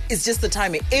thing is just the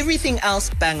timing. Everything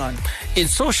else, bang on. In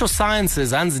social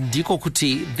sciences,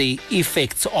 the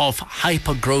effects of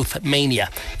hyper-growth mania.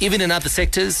 Even in other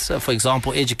sectors, for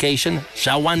example, education,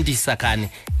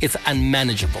 it's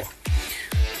unmanageable.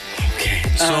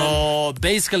 So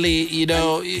basically,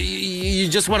 you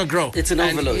just want to grow. It's an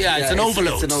overload. It's an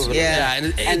overload.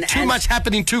 And too much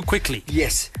happening too quickly.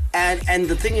 Yes. And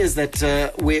the thing is that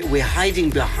we're hiding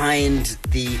behind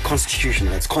the Constitution.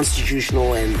 It's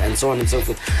constitutional and so on and so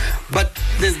forth. But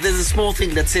there's a small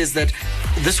thing that says that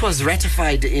this was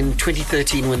ratified in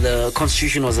 2013 when the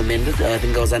Constitution was amended. I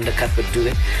think I was undercut, but do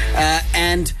it.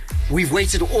 And we've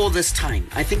waited all this time.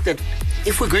 I think that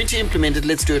if we're going to implement it,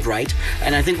 let's do it right.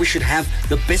 And I think we should have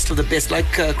the best of the best, like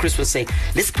Chris was saying.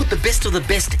 Let's put the best of the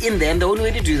best in there. And the only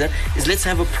way to do that is let's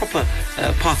have a proper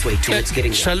pathway towards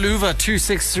getting there. Chaluva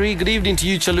 263, good evening to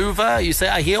you, Chaluva. You say,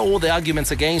 I hear all the arguments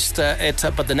against it,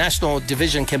 but the national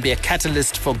division can be a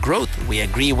catalyst for growth. We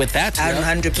agree with that.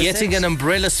 100%. Getting an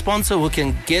umbrella sponsor who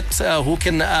can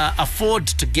afford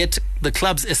to get the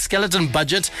club's a skeleton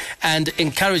budget and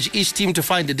encourage each team to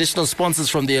find additional sponsors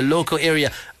from their local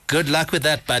area. Good luck with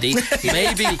that, buddy.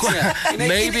 Maybe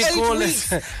call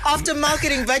us after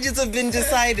marketing budgets have been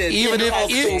decided. Even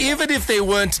if they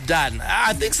weren't done,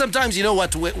 I think sometimes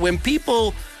when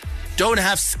people don't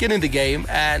have skin in the game,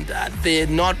 and they're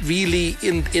not really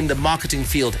in the marketing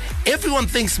field. Everyone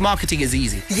thinks marketing is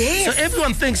easy. Yes. So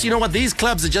everyone thinks, you know what, these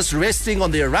clubs are just resting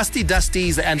on their rusty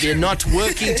dusties and they're not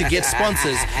working to get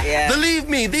sponsors. Yeah. Believe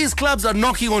me, these clubs are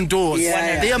knocking on doors.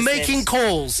 Yeah, they are 100%. making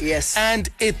calls. Yes. And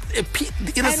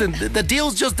listen, the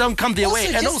deals just don't come their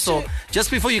way. And also, just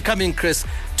before you come in, Chris,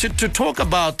 to talk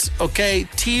about, okay,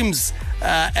 teams,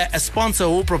 a sponsor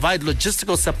who will provide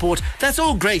logistical support, that's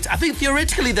all great. I think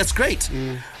theoretically that's great.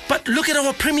 But look at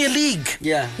our Premier League,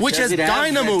 which has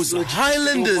Dynamos,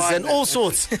 Highlanders, and all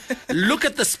sorts. Look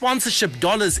at the sponsorship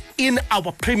dollars in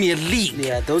our Premier League.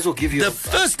 Yeah, those will give you. The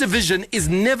first division is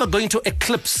never going to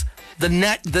eclipse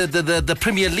the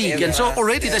Premier League, and so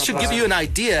already that should give you an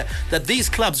idea that these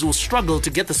clubs will struggle to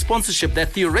get the sponsorship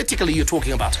that theoretically you're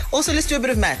talking about. Also, let's do a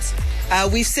bit of maths.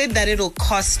 We've said that it'll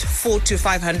cost $400,000 to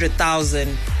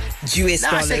 $500,000 US I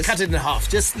dollars. say cut it in half.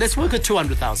 Just let's work at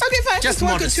 200,000. Okay, fine. Just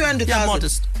let's modest. work at 200,000. Yeah,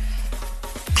 modest.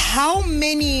 How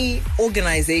many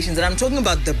organizations, and I'm talking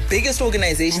about the biggest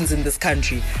organizations in this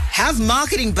country, have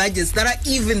marketing budgets that are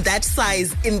even that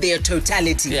size in their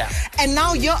totality? Yeah. And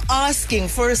now you're asking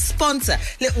for a sponsor.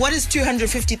 What is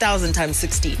 250,000 times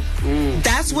 16?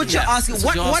 That's what you're asking. That's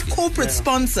what you're What asking. corporate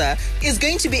sponsor is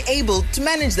going to be able to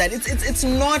manage that? It's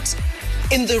not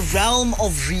in the realm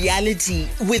of reality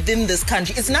within this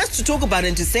country. It's nice to talk about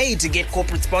and to say to get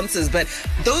corporate sponsors, but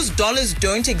those dollars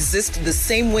don't exist the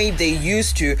same way they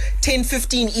used to 10,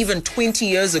 15, even 20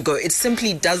 years ago. It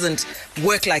simply doesn't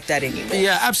work like that anymore.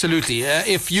 Yeah, absolutely.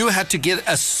 If you had to get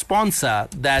a sponsor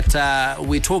that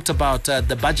we talked about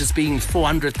the budgets being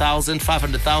 400,000,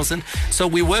 500,000. So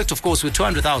we worked, of course, with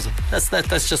 200,000.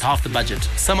 That's just half the budget.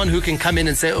 Someone who can come in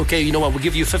and say, okay, you know what, we'll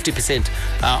give you 50%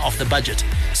 of the budget.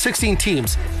 16 teams,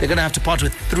 they're going to have to part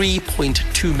with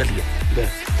 3.2 million.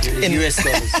 In US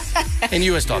dollars. In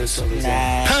US dollars.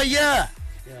 Per year.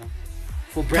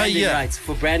 For branding rights.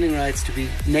 For branding rights to be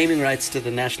naming rights to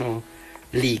the National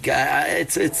League.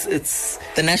 It's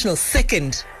the National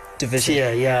Second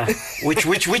Division. Yeah.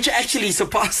 which actually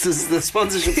surpasses the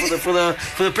sponsorship for the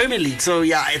Premier League. So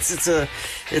yeah, it's a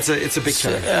big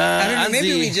challenge. I don't know,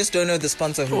 maybe we just don't know the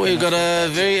sponsor. We got a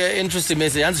very interesting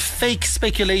message. And fake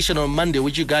speculation on Monday,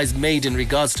 which you guys made in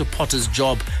regards to Potter's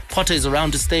job. Potter is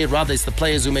around to stay. Rather, it's the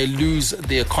players who may lose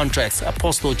their contracts.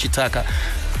 Apostle Chitaka.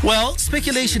 Well,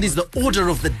 speculation is the order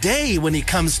of the day when it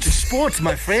comes to sport,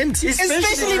 my friend.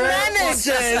 Especially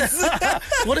managers.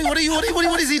 What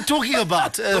is he talking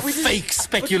about? Fake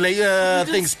speculation.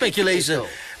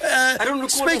 I don't recall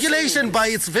speculation by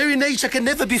its very nature can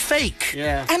never be fake.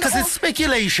 Yeah. Because it's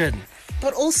speculation.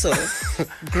 But also,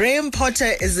 Graham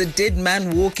Potter is a dead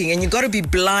man walking, and you got to be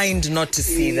blind not to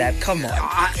see that. Come on.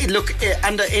 Look,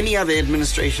 under any other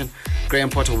administration,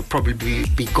 Graham Potter will probably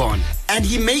be gone. And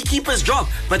he may keep his job.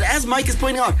 But as Mike is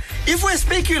pointing out, if we're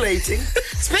speculating,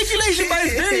 speculation by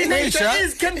its very nature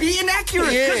can be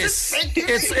inaccurate. Yes.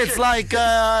 It's like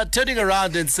turning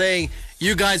around and saying,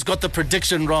 you guys got the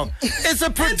prediction wrong. It's a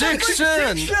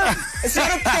prediction. It's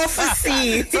not a prophecy.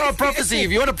 It's not a prophecy. If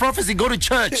you want a prophecy, go to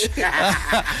church.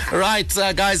 Right,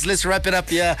 guys, let's wrap it up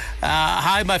here.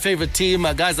 Hi, my favorite team.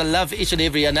 Guys, I love each and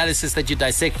every analysis that you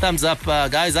dissect. Thumbs up,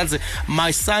 guys. My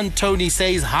son, Tony,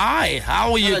 says hi.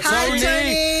 How are you, Hi,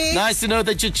 Tony? Nice to know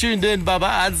that you tuned in, Baba.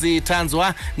 Anzi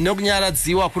Tanzwa.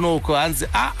 Anzi,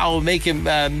 I will make him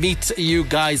meet you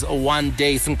guys one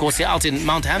day. Sinkosi out in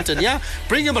Mount Hampton. Yeah,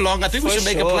 bring him along. I think we should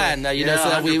make a plan, so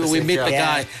that we meet the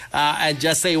guy and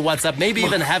just say what's up. Maybe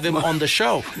even have him on the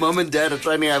show. Mom and Dad are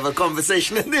trying to have a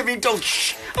conversation and they're being told,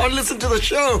 shh, don't listen to the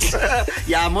show.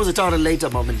 Yeah, I'm also talking later,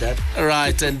 Mom and Dad.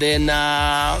 Right, and then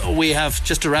we have,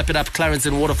 just to wrap it up, Clarence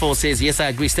in Waterfall says, yes, I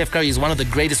agree. Steph Curry is one of the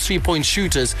greatest three-point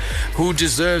shooters who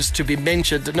deserves to be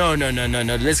mentioned. No.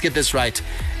 Let's get this right.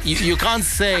 You can't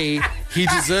say he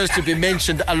deserves to be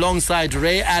mentioned alongside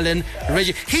Ray Allen,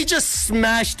 Reggie. He just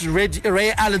smashed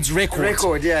Ray Allen's record.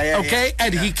 Okay,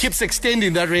 and he keeps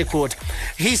extending that record.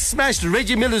 He smashed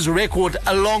Reggie Miller's record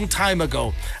a long time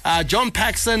ago. John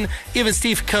Paxson, even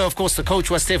Steve Kerr, of course, the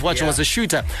coach was Steph Watcher, was a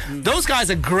shooter. Those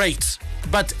guys are great,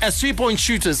 but as three-point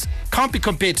shooters, can't be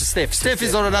compared to Steph. Steph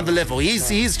is on another level.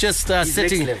 He's just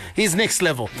sitting. He's next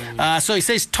level. So he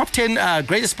says top 10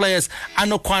 greatest players.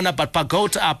 Anokwana, but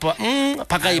Pagot up.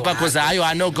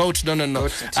 I know Goat. No.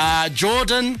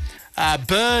 Jordan.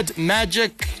 Bird,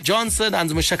 Magic, Johnson,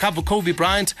 and Mushakabu, Kobe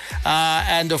Bryant,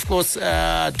 and of course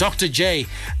Dr. J.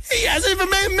 He hasn't even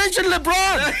mentioned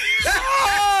LeBron.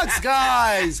 Shucks,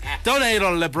 guys, don't hate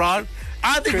on LeBron.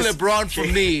 I think LeBron for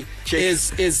me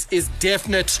is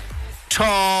definite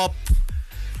top.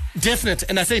 Definite,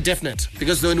 and I say definite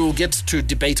because then we'll get to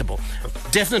debatable.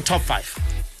 Definite top 5.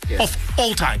 of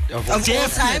all time. Of all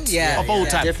time? Yeah. Of all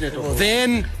time. Definitely.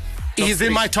 Then he's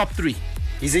in my top 3.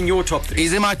 He's in your top 3.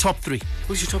 He's in my top 3.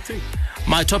 Who's your top 3?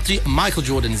 My top 3, Michael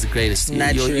Jordan is the greatest.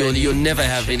 You'll never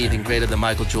have anything greater than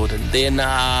Michael Jordan. Then,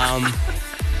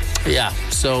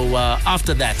 so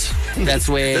after that, that's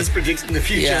where... That's predicting the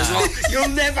future as well. You'll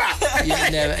never.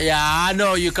 Yeah, I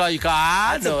know, you can't.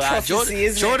 I know.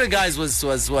 Prophecy, Jordan, guys, was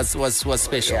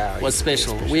special. Yeah, was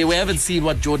special. We haven't seen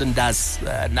what Jordan does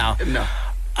now. No.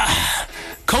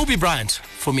 Kobe Bryant,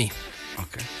 for me.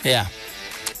 Okay. Yeah.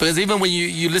 Because even when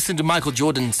you listen to Michael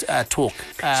Jordan's talk,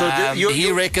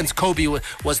 he reckons Kobe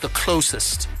was the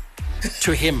closest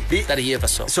to him that he ever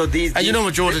saw. So and you know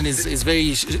what Jordan is very,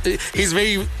 he's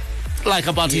very like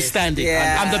about his standing.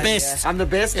 Yeah, I'm the best. Yeah. I'm the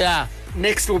best. Yeah.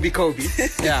 Next will be Kobe.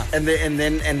 Yeah. and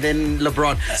then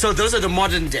LeBron. So those are the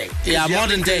modern day. Yeah,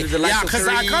 modern day. Yeah, because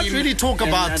I can't really talk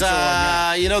about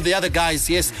the other guys.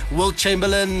 Yes, Wilt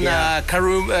Chamberlain,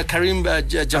 Kareem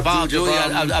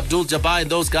Jabbar, Abdul Jabbar, and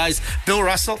those guys. Bill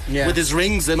Russell with his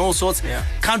rings and all sorts. Yeah.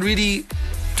 Can't really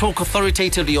talk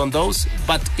authoritatively on those,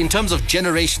 but in terms of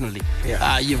generationally,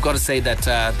 you've got to say that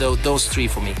those 3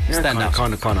 for me stand out.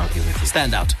 Can't argue with you.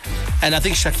 Stand out. And I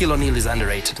think Shaquille O'Neal is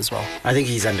underrated as well. I think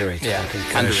he's underrated. Yeah, I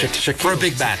think, underrated. For a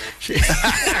big man.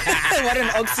 What an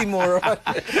oxymoron.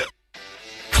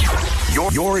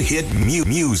 Your hit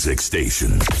music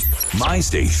station. My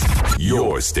station.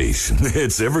 Your station.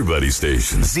 It's everybody's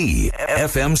station.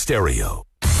 ZFM Stereo.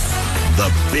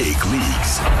 The big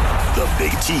leagues. The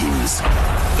big teams.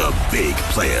 The big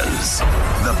players.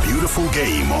 The beautiful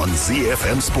game on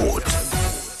ZFM Sport.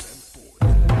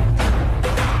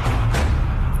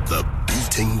 The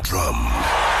beating drum.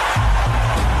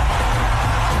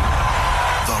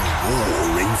 The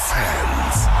roaring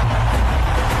fans.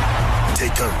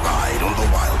 Take a ride on the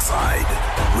wild side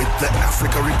with the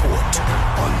Africa Report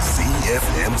on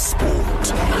ZFM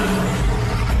Sport.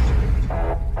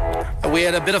 We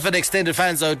had a bit of an extended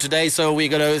fan zone today, so we're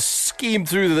going to scheme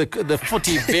through the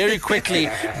footy very quickly.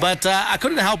 But I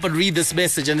couldn't help but read this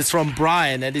message, and it's from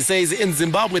Brian. And he says, in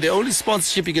Zimbabwe, the only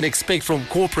sponsorship you can expect from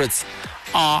corporates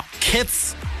are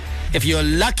kits. If you're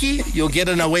lucky, you'll get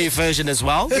an away version as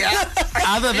well. Yeah.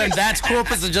 Other than that,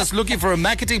 corporates are just looking for a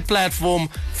marketing platform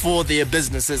for their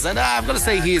businesses. And I've got to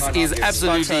say, he's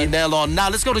absolutely nailed on. Now,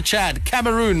 let's go to Chad.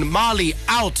 Cameroon, Mali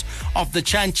out of the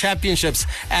Chan Championships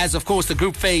as, of course, the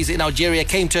group phase in Algeria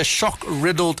came to a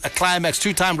shock-riddled climax.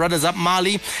 2-time runners-up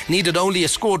Mali needed only a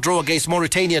score draw against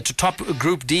Mauritania to top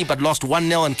Group D, but lost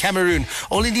 1-0. And Cameroon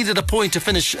only needed a point to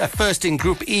finish first in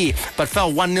Group E, but fell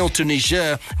 1-0 to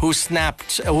Niger, who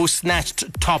snatched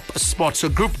top spot. So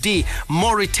Group D,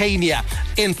 Mauritania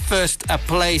in first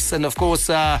place. And of course,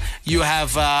 you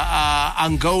have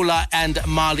Angola and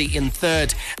Mali in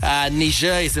third.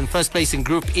 Niger is in first place in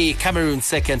Group E, Cameroon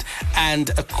second,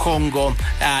 and Congo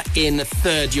in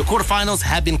third. Your quarterfinals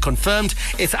have been confirmed.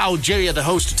 It's Algeria, the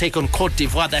host, to take on Cote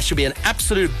d'Ivoire. That should be an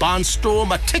absolute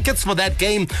barnstorm. Tickets for that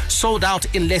game sold out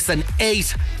in less than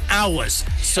 8 hours.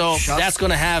 So that's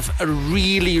going to have a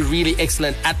really, really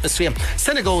excellent atmosphere.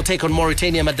 Senegal will take on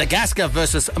Mauritania, Madagascar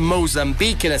versus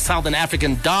Mozambique in a Southern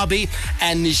African derby,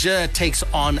 and Niger takes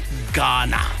on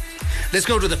Ghana. Let's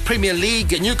go to the Premier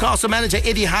League. Newcastle manager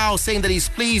Eddie Howe saying that he's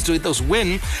pleased with this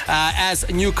win as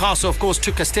Newcastle, of course,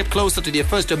 took a step closer to their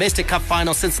first domestic cup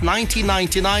final since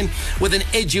 1999 with an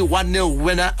edgy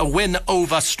 1-0 win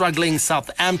over struggling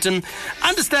Southampton.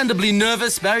 Understandably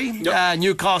nervous, Barry,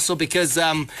 Newcastle, because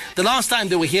the last time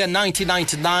they were here in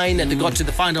 1999 and they got to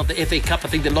the final of the FA Cup, I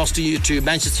think they lost to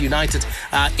Manchester United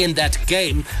in that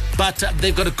game. But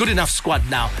they've got a good enough squad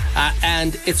now,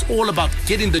 and it's all about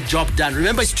getting the job done.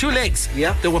 Remember, it's 2 legs.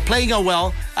 Yeah, they were playing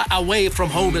well away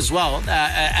from home as well,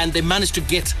 and they managed to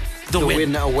get the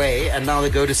win away, and now they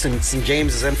go to St.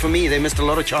 James's, and for me they missed a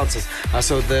lot of chances.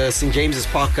 So the St. James's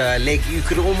Park leg, you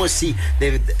could almost see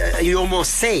you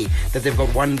almost say that they've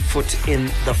got 1 foot in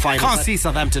the final. Can't see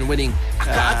Southampton winning.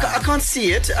 I can't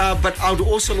see it, but I would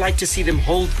also like to see them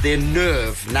hold their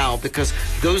nerve now, because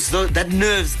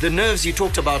the nerves you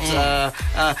talked about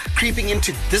creeping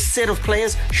into this set of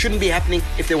players shouldn't be happening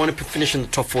if they want to finish in the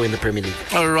top 4 in the Premier League.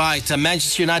 All right,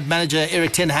 Manchester United manager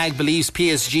Erik ten Hag believes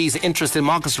PSG's interest in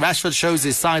Marcus Rashford shows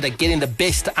his side are getting the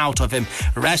best out of him.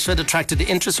 Rashford attracted the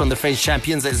interest from the French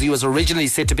champions as he was originally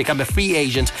set to become a free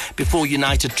agent before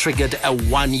United triggered a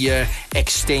 1-year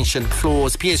extension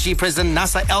clause. PSG president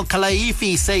Nasser El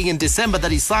Khelaifi saying in December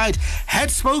that his side had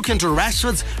spoken to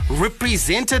Rashford's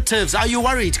representatives. Are you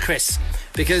worried, Chris?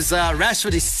 Because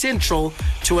Rashford is central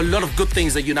to a lot of good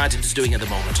things that United is doing at the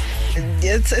moment.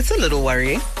 It's a little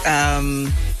worrying.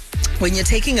 when you're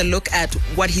taking a look at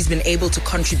what he's been able to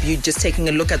contribute, just taking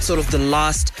a look at sort of the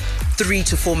last 3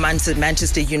 to 4 months at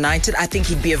Manchester United, I think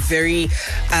he'd be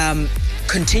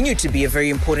continue to be a very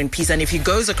important piece. And if he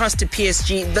goes across to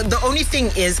PSG, the only thing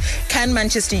is, can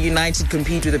Manchester United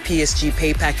compete with a PSG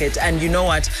pay packet? And you know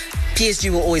what? PSG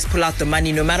will always pull out the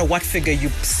money. No matter what figure you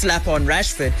slap on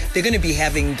Rashford, they're going to be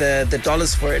having the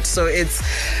dollars for it. So it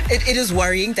is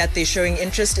worrying that they're showing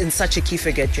interest in such a key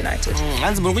figure at United.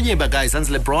 Guys,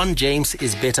 LeBron James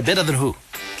is better than who?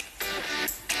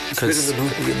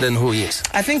 Than who he is.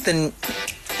 I think than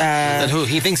who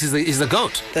he thinks is the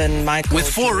GOAT. Than Michael with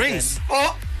 4 Jordan. rings.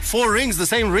 4 rings, the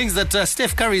same rings that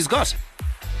Steph Curry's got.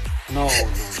 No.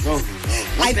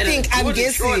 I'm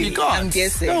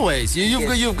guessing. No ways.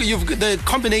 You've got the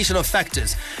combination of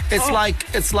factors. It's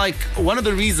like one of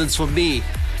the reasons for me,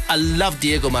 I love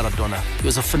Diego Maradona. He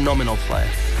was a phenomenal player,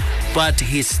 but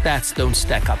his stats don't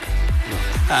stack up.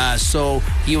 So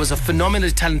he was a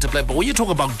phenomenally talented player. But when you talk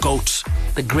about GOAT,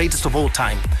 the greatest of all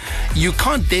time, you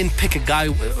can't then pick a guy.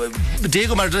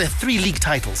 Diego Maradona had 3 league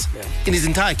titles in his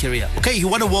entire career. Okay, he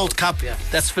won a World Cup.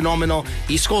 That's phenomenal.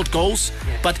 He scored goals,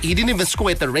 but he didn't even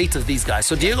score at the rate of these guys.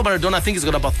 So Diego Maradona, I think, has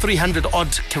got about 300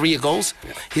 odd career goals.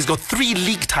 He's got 3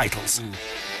 league titles.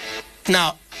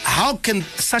 Now, how can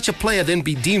such a player then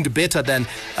be deemed better than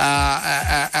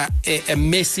a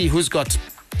Messi, who's got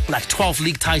like 12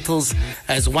 league titles,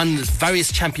 has won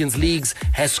various Champions Leagues,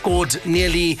 has scored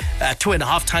nearly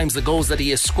 2.5 times the goals that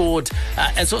he has scored,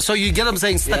 and so you get what I'm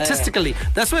saying. Statistically,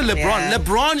 that's where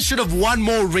LeBron should have won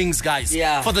more rings, guys,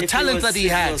 for the talent that he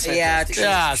had.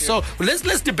 True. So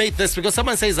let's debate this, because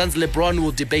someone says LeBron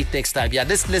will debate next time.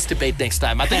 Let's debate next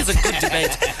time. I think it's a good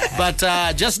debate, but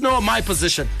just know my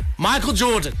position. Michael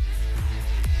Jordan.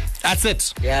 That's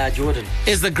it. Yeah, Jordan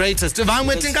is the greatest. If I'm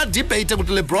waiting a debate with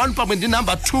LeBron, probably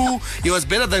number 2, he was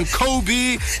better than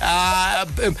Kobe,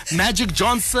 Magic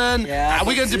Johnson.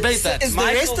 We're going to debate that. The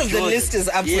rest of the list is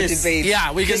up for debate.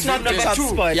 Yeah, we can. It's not number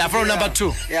 2. From number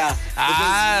 2. Yeah.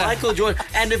 Michael Jordan.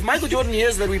 And if Michael Jordan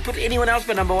hears that we put anyone else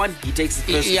for number 1, he takes it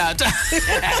personally.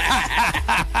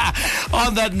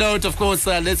 On that note, of course,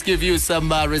 let's give you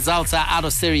some results out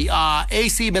of Serie A.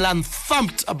 AC Milan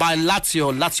thumped by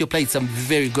Lazio. Lazio played some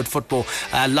very good football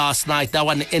last night. That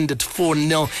one ended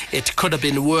 4-0. It could have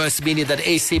been worse, meaning that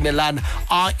AC Milan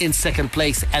are in second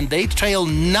place and they trail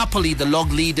Napoli, the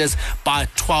log leaders, by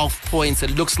 12 points.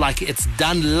 It looks like it's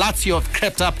done. Lazio have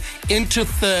crept up into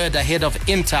third ahead of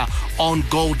Inter on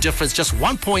goal difference, just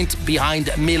 1 point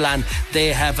behind Milan.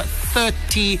 They have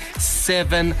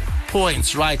 37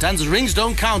 points, right? And rings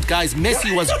don't count, guys.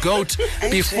 Messi was GOAT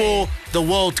before the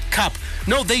World Cup.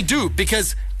 No, they do,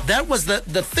 because that was the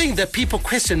thing that people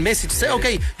question Messi, to say,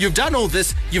 okay, you've done all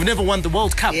this, you've never won the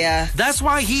World Cup. That's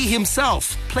why he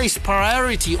himself placed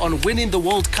priority on winning the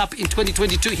World Cup in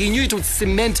 2022. He knew it would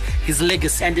cement his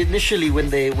legacy. And initially,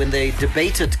 when they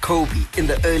debated Kobe in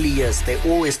the early years, they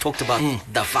always talked about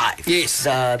the 5. Yes.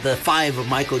 The 5 of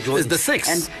Michael Jordan. The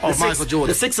 6 of Michael Jordan.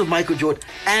 The 6 of Michael Jordan.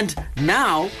 And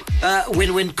now,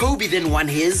 when Kobe then won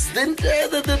his, then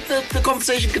the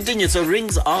conversation continued. So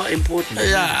rings are important.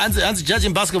 And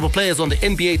judging basketball players on the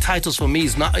NBA titles for me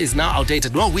is now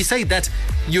outdated. No, we say that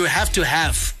you have to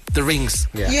have the rings.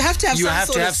 You have to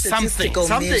have something.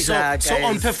 So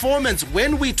on performance,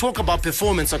 when we talk about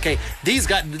performance, okay, these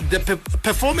guys, the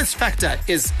performance factor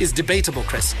is debatable,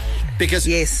 Chris, because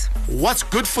what's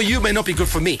good for you may not be good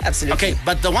for me. Absolutely. Okay,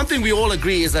 but the one thing we all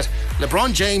agree is that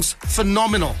LeBron James,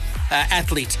 phenomenal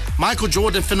athlete. Michael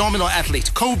Jordan, phenomenal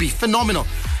athlete. Kobe, phenomenal.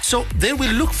 So then we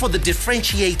look for the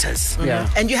differentiators.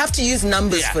 And you have to use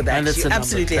numbers for that. And you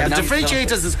absolutely have the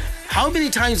differentiators is how many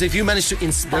times have you managed to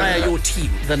inspire your team,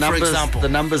 for example? The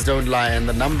numbers don't lie, and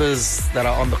the numbers that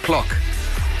are on the clock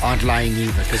aren't lying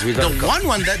either, because we got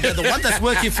the one that's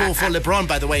working for LeBron,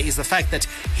 by the way, is the fact that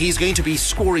he's going to be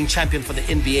scoring champion for the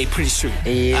NBA pretty soon.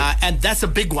 And that's a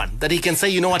big one, that he can say,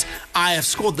 you know what, I have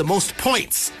scored the most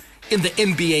points in the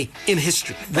NBA in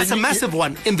history. That's a massive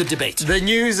one in the debate. The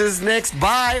news is next.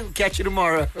 Bye. Catch you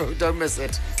tomorrow. Don't miss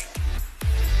it.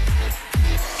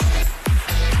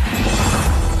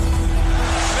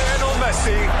 Lionel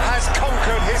Messi has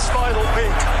conquered his final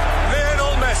peak.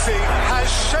 Lionel Messi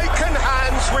has shaken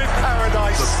hands with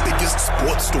paradise. The biggest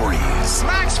sports stories.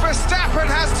 Max Verstappen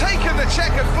has taken the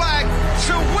checkered flag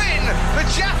to win the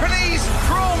Japanese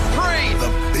Grand Prix.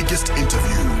 The biggest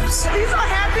interviews. These are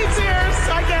happy tears,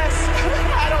 I guess.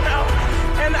 I don't know.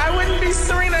 And I wouldn't be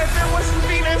Serena if it wasn't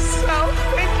Venus. So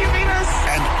thank you, Venus.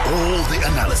 And all the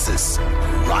analysis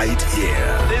right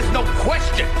here. There's no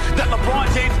question that LeBron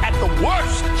James at the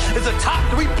worst is a top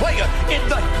 3 player in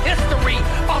the history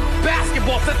of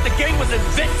basketball since the game was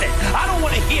invented. I don't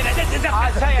want to hear that.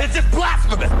 It's just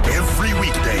blasphemous. Every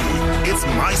weekday, it's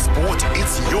my sport,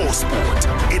 it's your sport.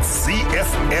 It's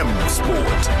ZFM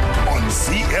Sport on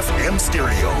ZFM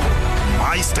Stereo.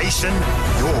 My station,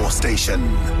 your station.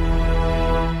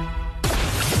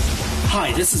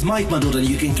 Hi, this is Mike Madoda, and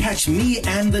you can catch me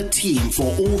and the team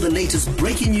for all the latest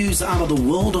breaking news out of the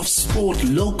world of sport,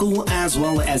 local as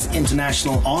well as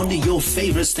international, on your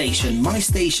favorite station, my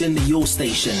station, your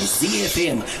station,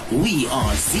 ZFM. We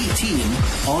are Z Team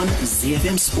on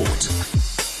ZFM Sport.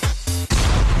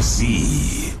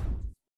 Z